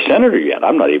not even a senator yet.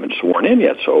 I'm not even sworn in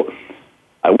yet. So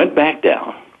I went back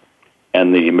down,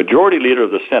 and the majority leader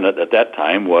of the Senate at that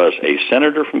time was a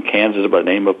senator from Kansas by the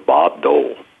name of Bob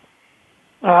Dole.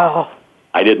 Oh.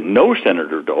 I didn't know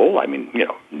Senator Dole. I mean,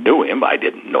 knew him. I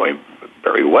didn't know him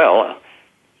very well.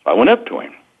 So I went up to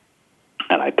him,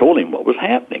 and I told him what was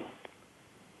happening.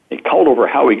 He called over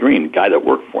Howie Green, the guy that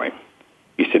worked for him.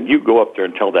 He said, you go up there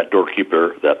and tell that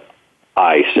doorkeeper that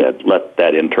I said, let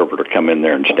that interpreter come in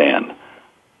there and stand.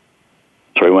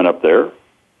 So he went up there,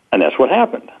 and that's what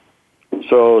happened.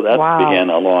 So that began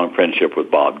a long friendship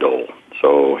with Bob Dole.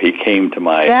 So he came to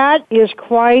my... That is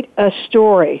quite a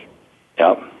story.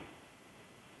 Yep.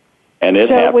 And it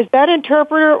so happened. Was that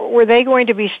interpreter, were they going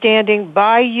to be standing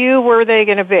by you? Where were they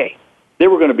going to be? They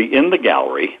were going to be in the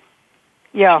gallery,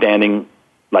 standing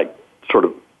like sort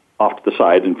of off to the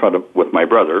side in front of with my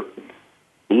brother,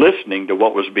 listening to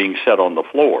what was being said on the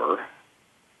floor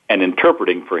and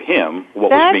interpreting for him what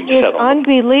was being said on the floor. That is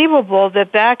unbelievable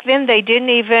that back then they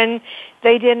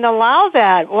didn't allow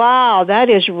that. Wow, that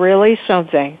is really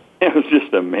something. It was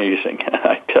just amazing,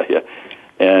 I tell you.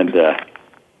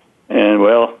 And,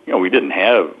 well, we didn't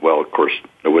have, well, of course,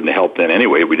 it wouldn't have helped then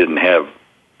anyway. We didn't have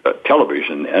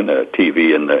television and a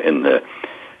TV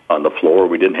on the floor.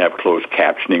 We didn't have closed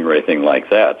captioning or anything like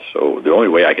that. So the only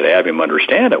way I could have him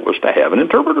understand it was to have an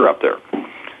interpreter up there.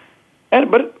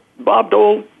 But Bob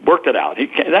Dole worked it out.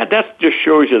 That just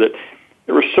shows you that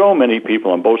there were so many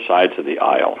people on both sides of the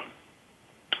aisle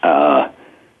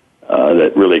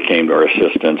that really came to our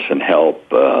assistance and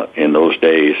help in those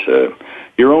days.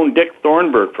 Your own Dick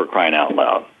Thornburg, for crying out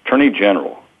loud, Attorney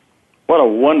General. What a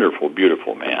wonderful,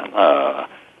 beautiful man.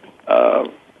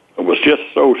 Was just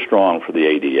so strong for the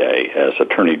ADA as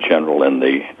Attorney General in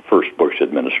the first Bush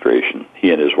administration.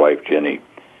 He and his wife, Jenny.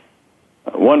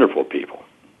 Wonderful people.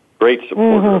 Great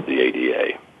supporter of the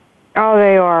ADA. Oh,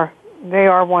 they are. They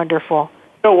are wonderful.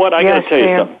 You know what? I got to tell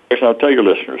you something. I'll tell your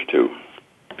listeners, too.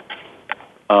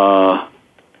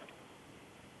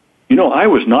 I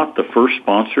was not the first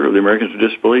sponsor of the Americans with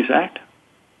Disabilities Act.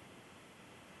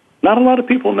 Not a lot of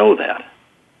people know that.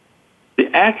 The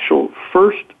actual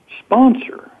first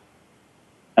sponsor,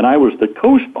 and I was the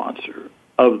co-sponsor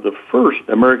of the first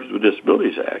Americans with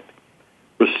Disabilities Act,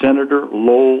 was Senator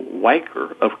Lowell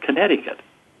Weicker of Connecticut.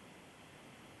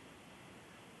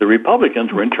 The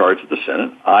Republicans were in charge of the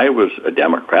Senate. I was a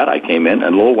Democrat. I came in,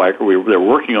 and Lowell Weicker, they were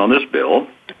working on this bill.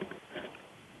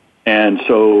 And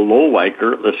so Lowell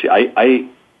Weicker,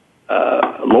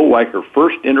 Lowell Weicker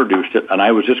first introduced it, and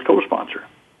I was his co-sponsor.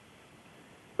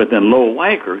 But then Lowell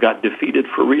Weicker got defeated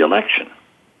for re-election.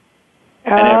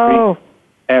 Oh.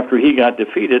 And after he got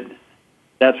defeated,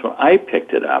 that's when I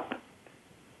picked it up.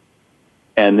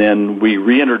 And then we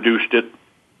reintroduced it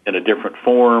in a different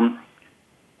form.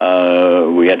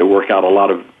 We had to work out a lot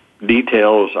of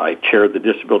details. I chaired the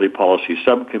Disability Policy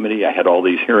Subcommittee. I had all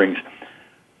these hearings.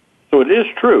 So it is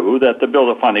true that the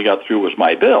bill that finally got through was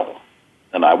my bill,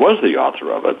 and I was the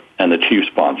author of it and the chief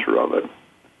sponsor of it.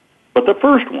 But the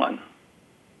first one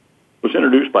was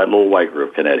introduced by Lowell Weicker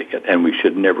of Connecticut, and we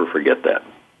should never forget that.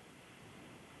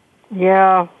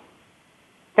 Yeah.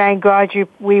 Thank God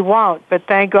we won't, but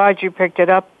thank God you picked it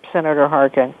up, Senator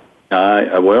Harkin.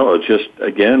 Well, it's just,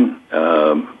 again,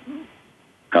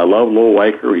 I love Lowell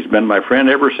Weicker. He's been my friend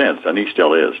ever since, and he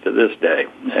still is to this day.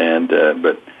 And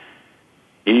but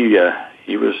he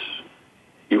was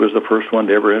the first one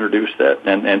to ever introduce that.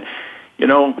 And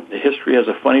history has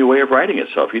a funny way of writing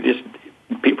itself.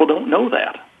 People don't know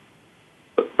that.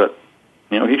 But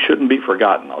he shouldn't be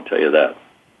forgotten, I'll tell you that.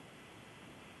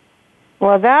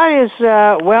 Well, that is,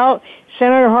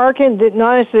 Senator Harkin,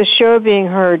 not as this show being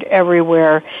heard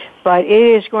everywhere, but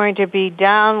it is going to be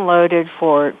downloaded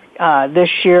for this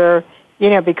year,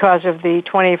 because of the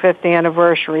 25th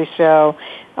anniversary. So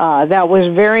that was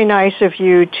very nice of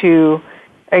you to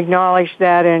acknowledge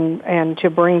that and to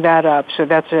bring that up. So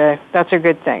that's a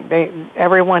good thing.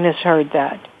 Everyone has heard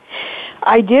that.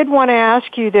 I did want to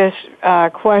ask you this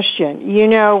question.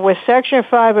 With Section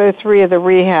 503 of the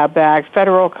Rehab Act,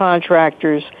 federal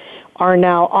contractors are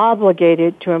now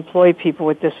obligated to employ people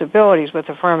with disabilities with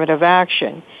affirmative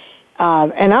action.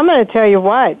 And I'm going to tell you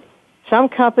what, some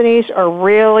companies are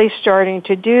really starting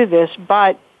to do this,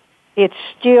 but it's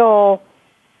still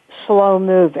slow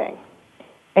moving.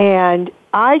 And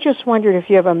I just wondered if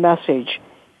you have a message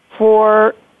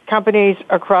for companies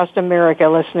across America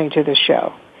listening to the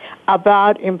show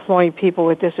about employing people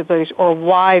with disabilities or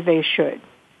why they should.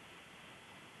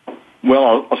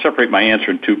 Well, I'll separate my answer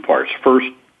in two parts. First,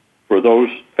 for those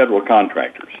federal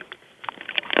contractors,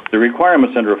 the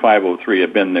requirements under 503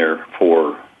 have been there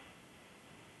for,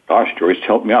 Joyce,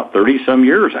 help me out, 30-some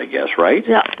years, I guess, right?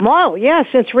 Yeah. Well, yeah,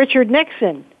 since Richard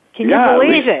Nixon. Can you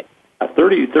believe it?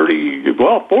 40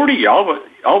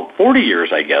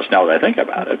 years, I guess, now that I think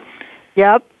about it.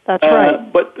 Yep, that's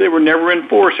right. But they were never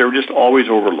enforced. They were just always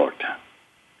overlooked.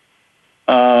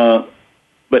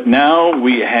 But now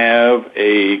we have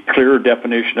a clear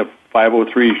definition of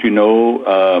 503. As you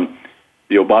know,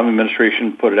 the Obama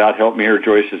administration put it out. Help me here,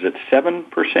 Joyce. Is it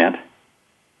 7%?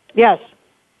 Yes.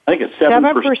 I think it's 7%.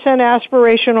 7%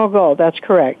 aspirational goal. That's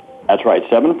correct. That's right,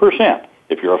 7%.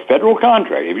 If you're a federal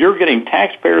contractor, if you're getting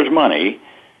taxpayers' money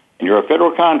and you're a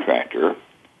federal contractor,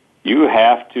 you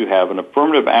have to have an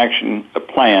affirmative action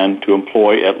plan to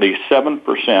employ at least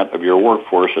 7% of your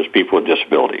workforce as people with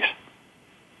disabilities.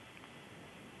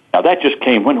 Now, that just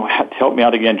came, help me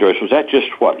out again, Joyce, was that just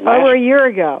what? Over a year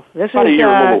ago. This is a little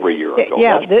over a year ago.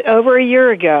 Yeah, over a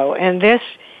year ago. And this,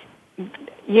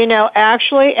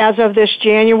 actually, as of this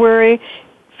January,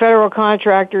 federal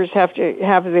contractors have to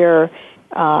have their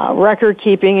record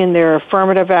keeping and their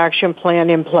affirmative action plan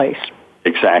in place.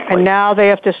 Exactly. And now they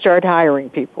have to start hiring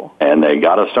people. And they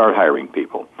got to start hiring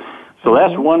people. So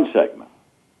that's one segment.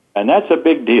 And that's a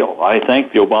big deal. I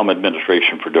thank the Obama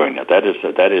administration for doing that. That's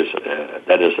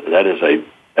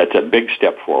a big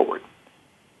step forward.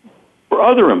 For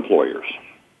other employers,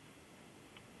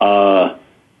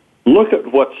 look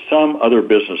at what some other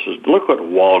businesses, look what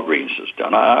Walgreens has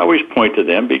done. I always point to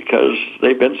them because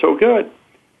they've been so good.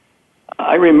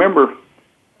 I remember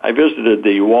I visited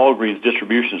the Walgreens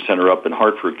distribution center up in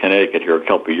Hartford, Connecticut here a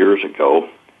couple of years ago.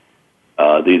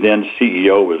 The then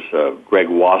CEO was Greg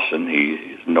Wasson.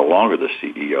 He's no longer the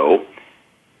CEO.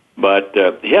 But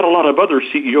he had a lot of other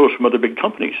CEOs from other big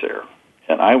companies there.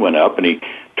 And I went up, and he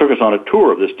took us on a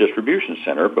tour of this distribution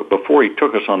center. But before he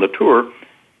took us on the tour,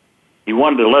 he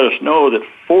wanted to let us know that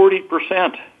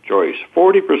 40%, Joyce,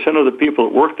 40% of the people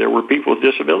that worked there were people with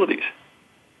disabilities.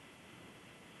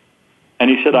 And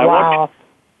he said, I want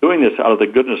you doing this out of the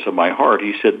goodness of my heart.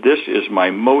 He said, this is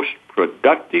my most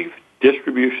productive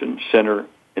distribution center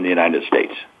in the United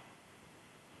States.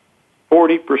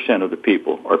 40% of the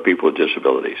people are people with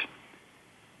disabilities.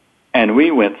 And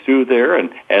we went through there, and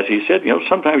as he said,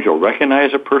 sometimes you'll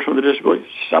recognize a person with a disability,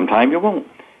 sometimes you won't.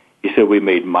 He said, we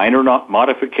made minor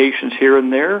modifications here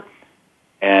and there,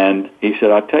 and he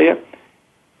said, I'll tell you,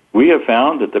 we have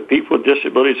found that the people with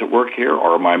disabilities that work here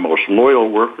are my most loyal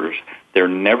workers. They're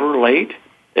never late.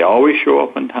 They always show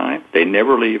up on time. They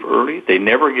never leave early. They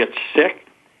never get sick,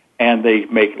 and they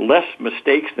make less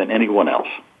mistakes than anyone else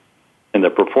in the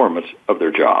performance of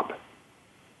their job.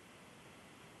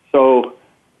 So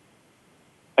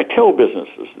I tell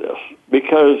businesses this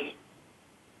because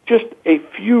just a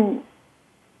few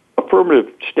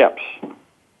affirmative steps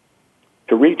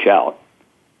to reach out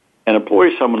and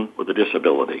employ someone with a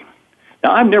disability.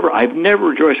 Now, I've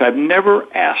never, Joyce,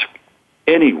 asked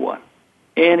anyone,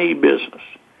 any business,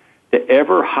 to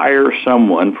ever hire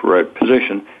someone for a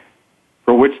position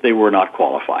for which they were not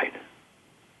qualified.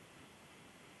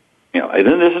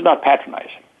 And this is not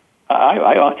patronizing.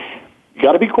 You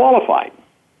got to be qualified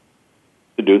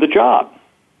to do the job.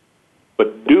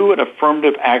 But do an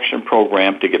affirmative action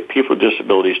program to get people with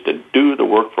disabilities to do the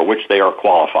work for which they are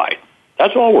qualified.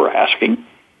 That's all we're asking.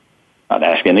 Not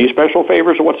asking any special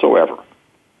favors whatsoever.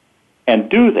 And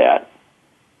do that.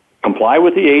 Comply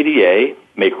with the ADA.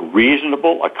 Make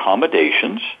reasonable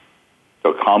accommodations to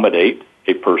accommodate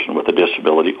a person with a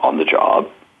disability on the job.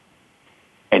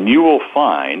 And you will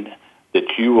find that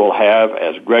you will have,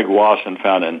 as Greg Wasson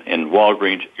found in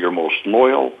Walgreens, your most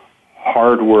loyal,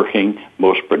 hardworking,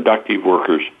 most productive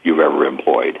workers you've ever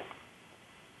employed.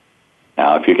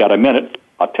 Now, if you got a minute,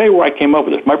 I'll tell you where I came up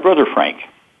with this. My brother Frank,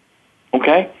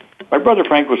 okay? My brother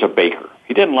Frank was a baker.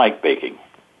 He didn't like baking.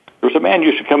 There was a man who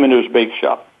used to come into his bake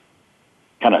shop,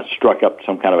 kind of struck up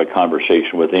some kind of a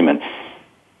conversation with him, and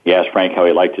he asked Frank how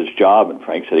he liked his job, and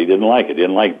Frank said he didn't like it,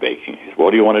 didn't like baking. He said,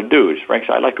 what do you want to do? Frank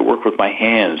said, I like to work with my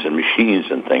hands and machines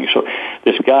and things. So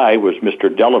this guy was Mr.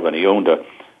 Delavan. He owned a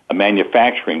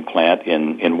manufacturing plant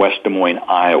in West Des Moines,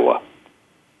 Iowa.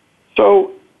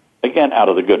 So, again, out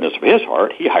of the goodness of his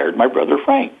heart, he hired my brother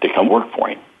Frank to come work for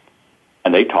him.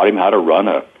 And they taught him how to run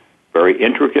a very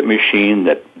intricate machine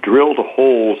that drilled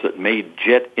holes that made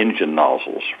jet engine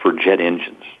nozzles for jet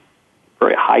engines.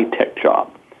 Very high-tech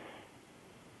job.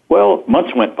 Well,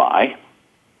 months went by.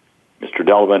 Mr.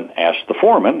 Delavan asked the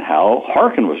foreman how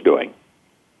Harkin was doing.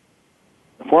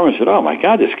 The foreman said, oh, my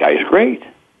God, this guy's great.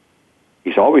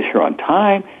 He's always here on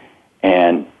time,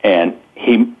 and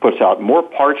he puts out more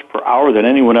parts per hour than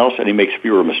anyone else, and he makes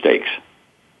fewer mistakes.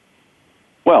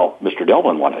 Well, Mr.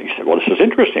 Delavan he said, well, this is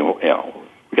interesting.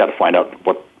 We got to find out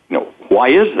why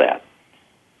is that?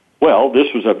 Well, this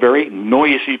was a very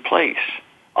noisy place.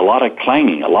 A lot of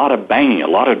clanging, a lot of banging, a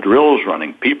lot of drills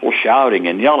running, people shouting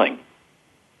and yelling.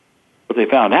 What they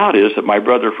found out is that my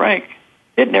brother Frank,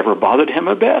 it never bothered him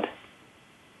a bit.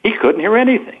 He couldn't hear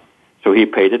anything. So he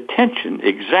paid attention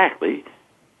exactly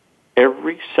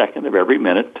every second of every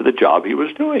minute to the job he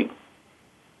was doing.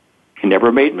 He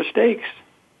never made mistakes.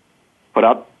 Put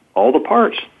out all the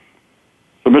parts.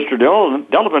 So Mr.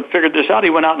 Delavan figured this out. He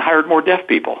went out and hired more deaf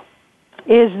people.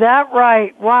 Is that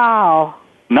right? Wow.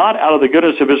 Not out of the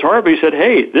goodness of his heart, but he said,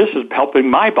 hey, this is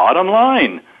helping my bottom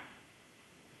line.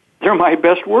 They're my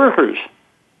best workers.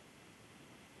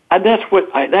 And that's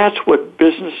what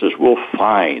businesses will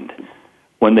find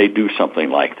when they do something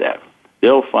like that.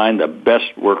 They'll find the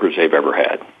best workers they've ever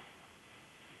had.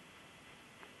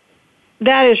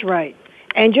 That is right.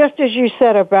 And just as you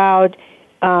said about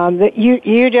that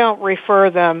you don't refer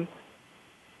them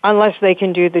unless they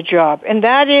can do the job. And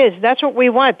that's what we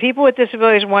want. People with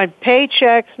disabilities want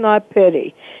paychecks, not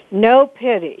pity. No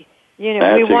pity. We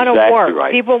want to work.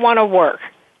 Right. People want to work.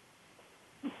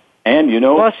 And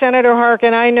Well, Senator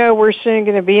Harkin, I know we're soon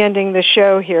going to be ending the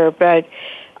show here, but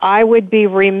I would be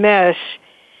remiss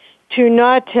to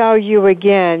not tell you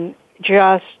again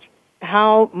just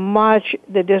how much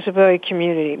the disability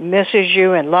community misses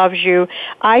you and loves you.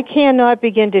 I cannot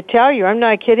begin to tell you, I'm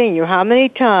not kidding you, how many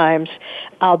times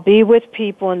I'll be with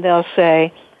people and they'll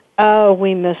say, oh,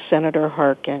 we miss Senator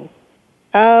Harkin.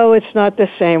 Oh, it's not the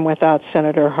same without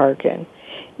Senator Harkin.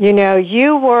 You know,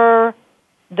 you were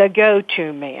the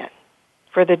go-to man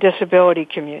for the disability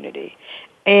community.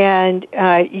 And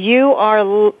you are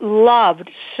loved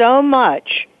so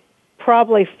much,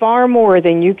 probably far more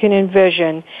than you can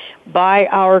envision, by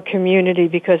our community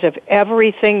because of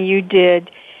everything you did.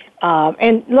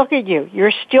 And look at you.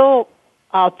 You're still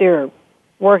out there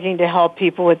working to help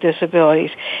people with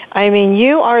disabilities. I mean,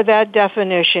 you are that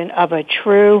definition of a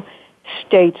true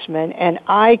statesman, and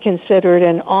I consider it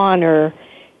an honor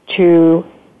to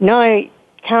not only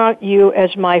count you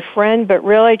as my friend, but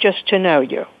really just to know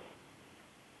you.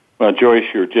 Well, Joyce,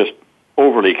 you're just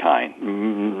overly kind,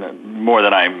 more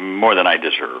than I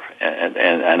deserve,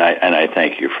 and I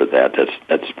thank you for that.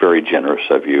 That's very generous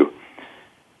of you.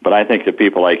 But I think that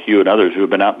people like you and others who have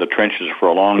been out in the trenches for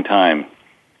a long time,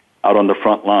 out on the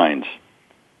front lines,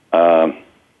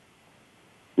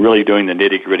 really doing the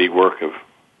nitty-gritty work of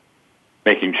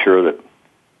making sure that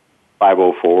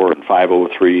 504 and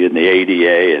 503 and the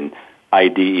ADA and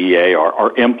IDEA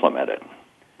are implemented.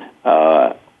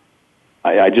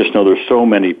 I just know there's so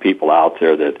many people out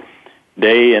there that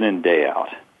day in and day out,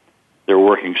 they're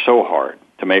working so hard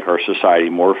to make our society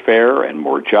more fair and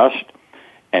more just,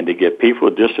 and to give people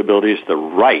with disabilities the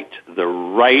right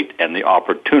and the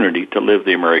opportunity to live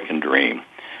the American dream.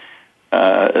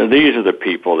 These are the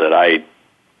people that I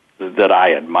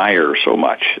admire so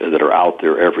much, that are out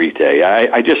there every day.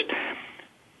 I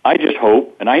just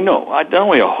hope, and I know, not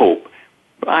only a hope,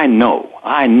 but I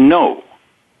know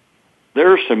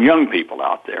there are some young people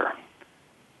out there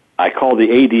I call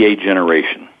the ADA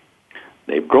generation.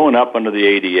 They've grown up under the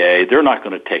ADA. They're not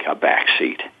going to take a back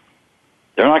seat.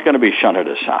 They're not going to be shunted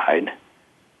aside.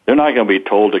 They're not going to be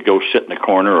told to go sit in a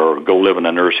corner or go live in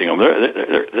a nursing home.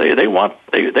 They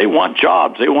want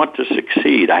jobs. They want to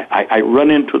succeed. I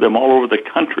run into them all over the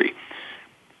country.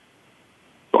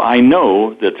 So I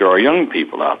know that there are young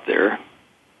people out there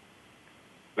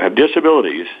who have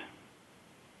disabilities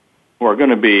who are going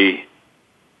to be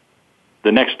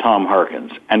the next Tom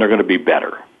Harkins, and they're going to be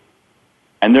better.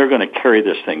 And they're going to carry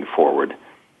this thing forward.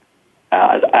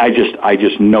 I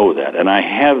just know that, and I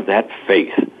have that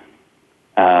faith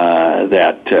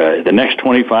that the next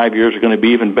 25 years are going to be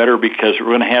even better because we're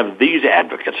going to have these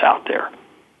advocates out there,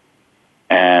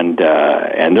 and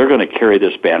they're going to carry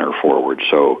this banner forward.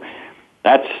 So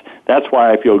that's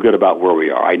why I feel good about where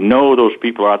we are. I know those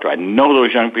people are out there. I know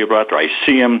those young people are out there. I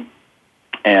see them,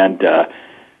 and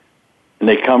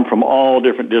they come from all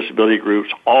different disability groups,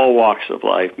 all walks of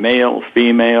life, male,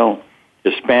 female,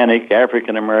 Hispanic,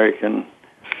 African American,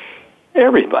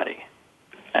 everybody.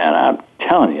 And I'm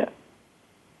telling you,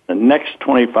 the next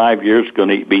 25 years is going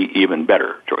to be even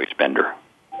better, Joyce Bender.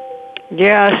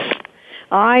 Yes,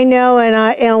 I know,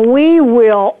 and we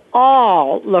will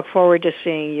all look forward to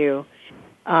seeing you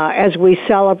as we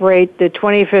celebrate the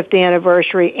 25th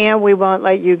anniversary, and we won't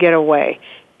let you get away.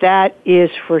 That is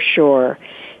for sure.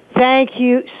 Thank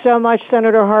you so much,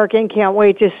 Senator Harkin. Can't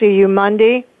wait to see you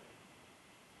Monday.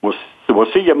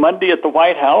 We'll see you Monday at the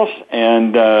White House,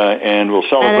 and we'll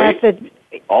celebrate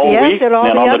all week. And then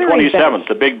on the 27th,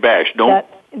 the Big Bash.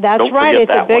 That's right.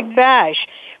 It's a big bash.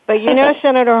 But you know,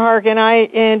 Senator Harkin, I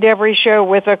end every show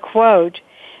with a quote,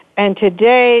 and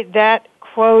today that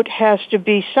quote has to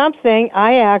be something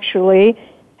I actually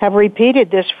have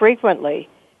repeated this frequently,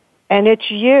 and it's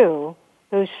you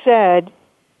who said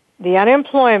the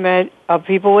unemployment of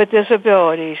people with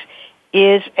disabilities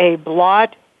is a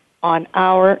blot on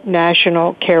our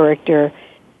national character,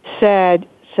 said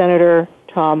Senator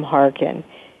Tom Harkin.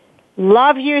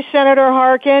 Love you, Senator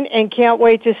Harkin, and can't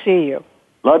wait to see you.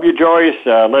 Love you, Joyce.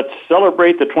 Let's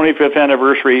celebrate the 25th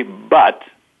anniversary, but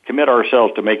commit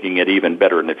ourselves to making it even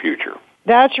better in the future.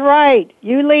 That's right.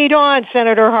 You lead on,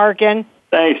 Senator Harkin.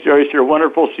 Thanks, Joyce. You're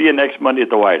wonderful. See you next Monday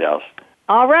at the White House.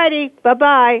 All righty.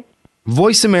 Bye-bye.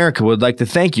 Voice America would like to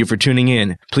thank you for tuning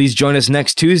in. Please join us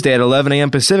next Tuesday at 11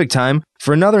 a.m. Pacific Time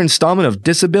for another installment of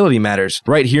Disability Matters,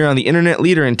 right here on the internet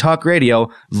leader in talk radio,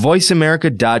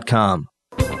 voiceamerica.com.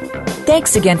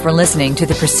 Thanks again for listening to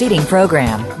the preceding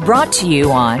program, brought to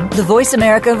you on the Voice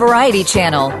America Variety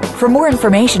Channel. For more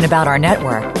information about our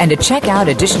network and to check out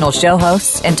additional show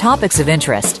hosts and topics of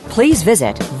interest, please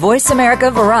visit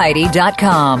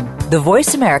voiceamericavariety.com. The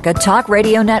Voice America Talk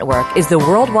Radio Network is the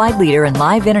worldwide leader in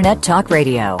live Internet talk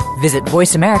radio. Visit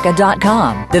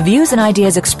voiceamerica.com. The views and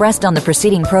ideas expressed on the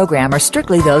preceding program are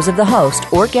strictly those of the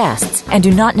host or guests and do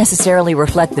not necessarily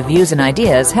reflect the views and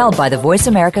ideas held by the Voice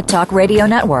America Talk Radio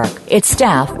Network, its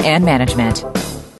staff, and management.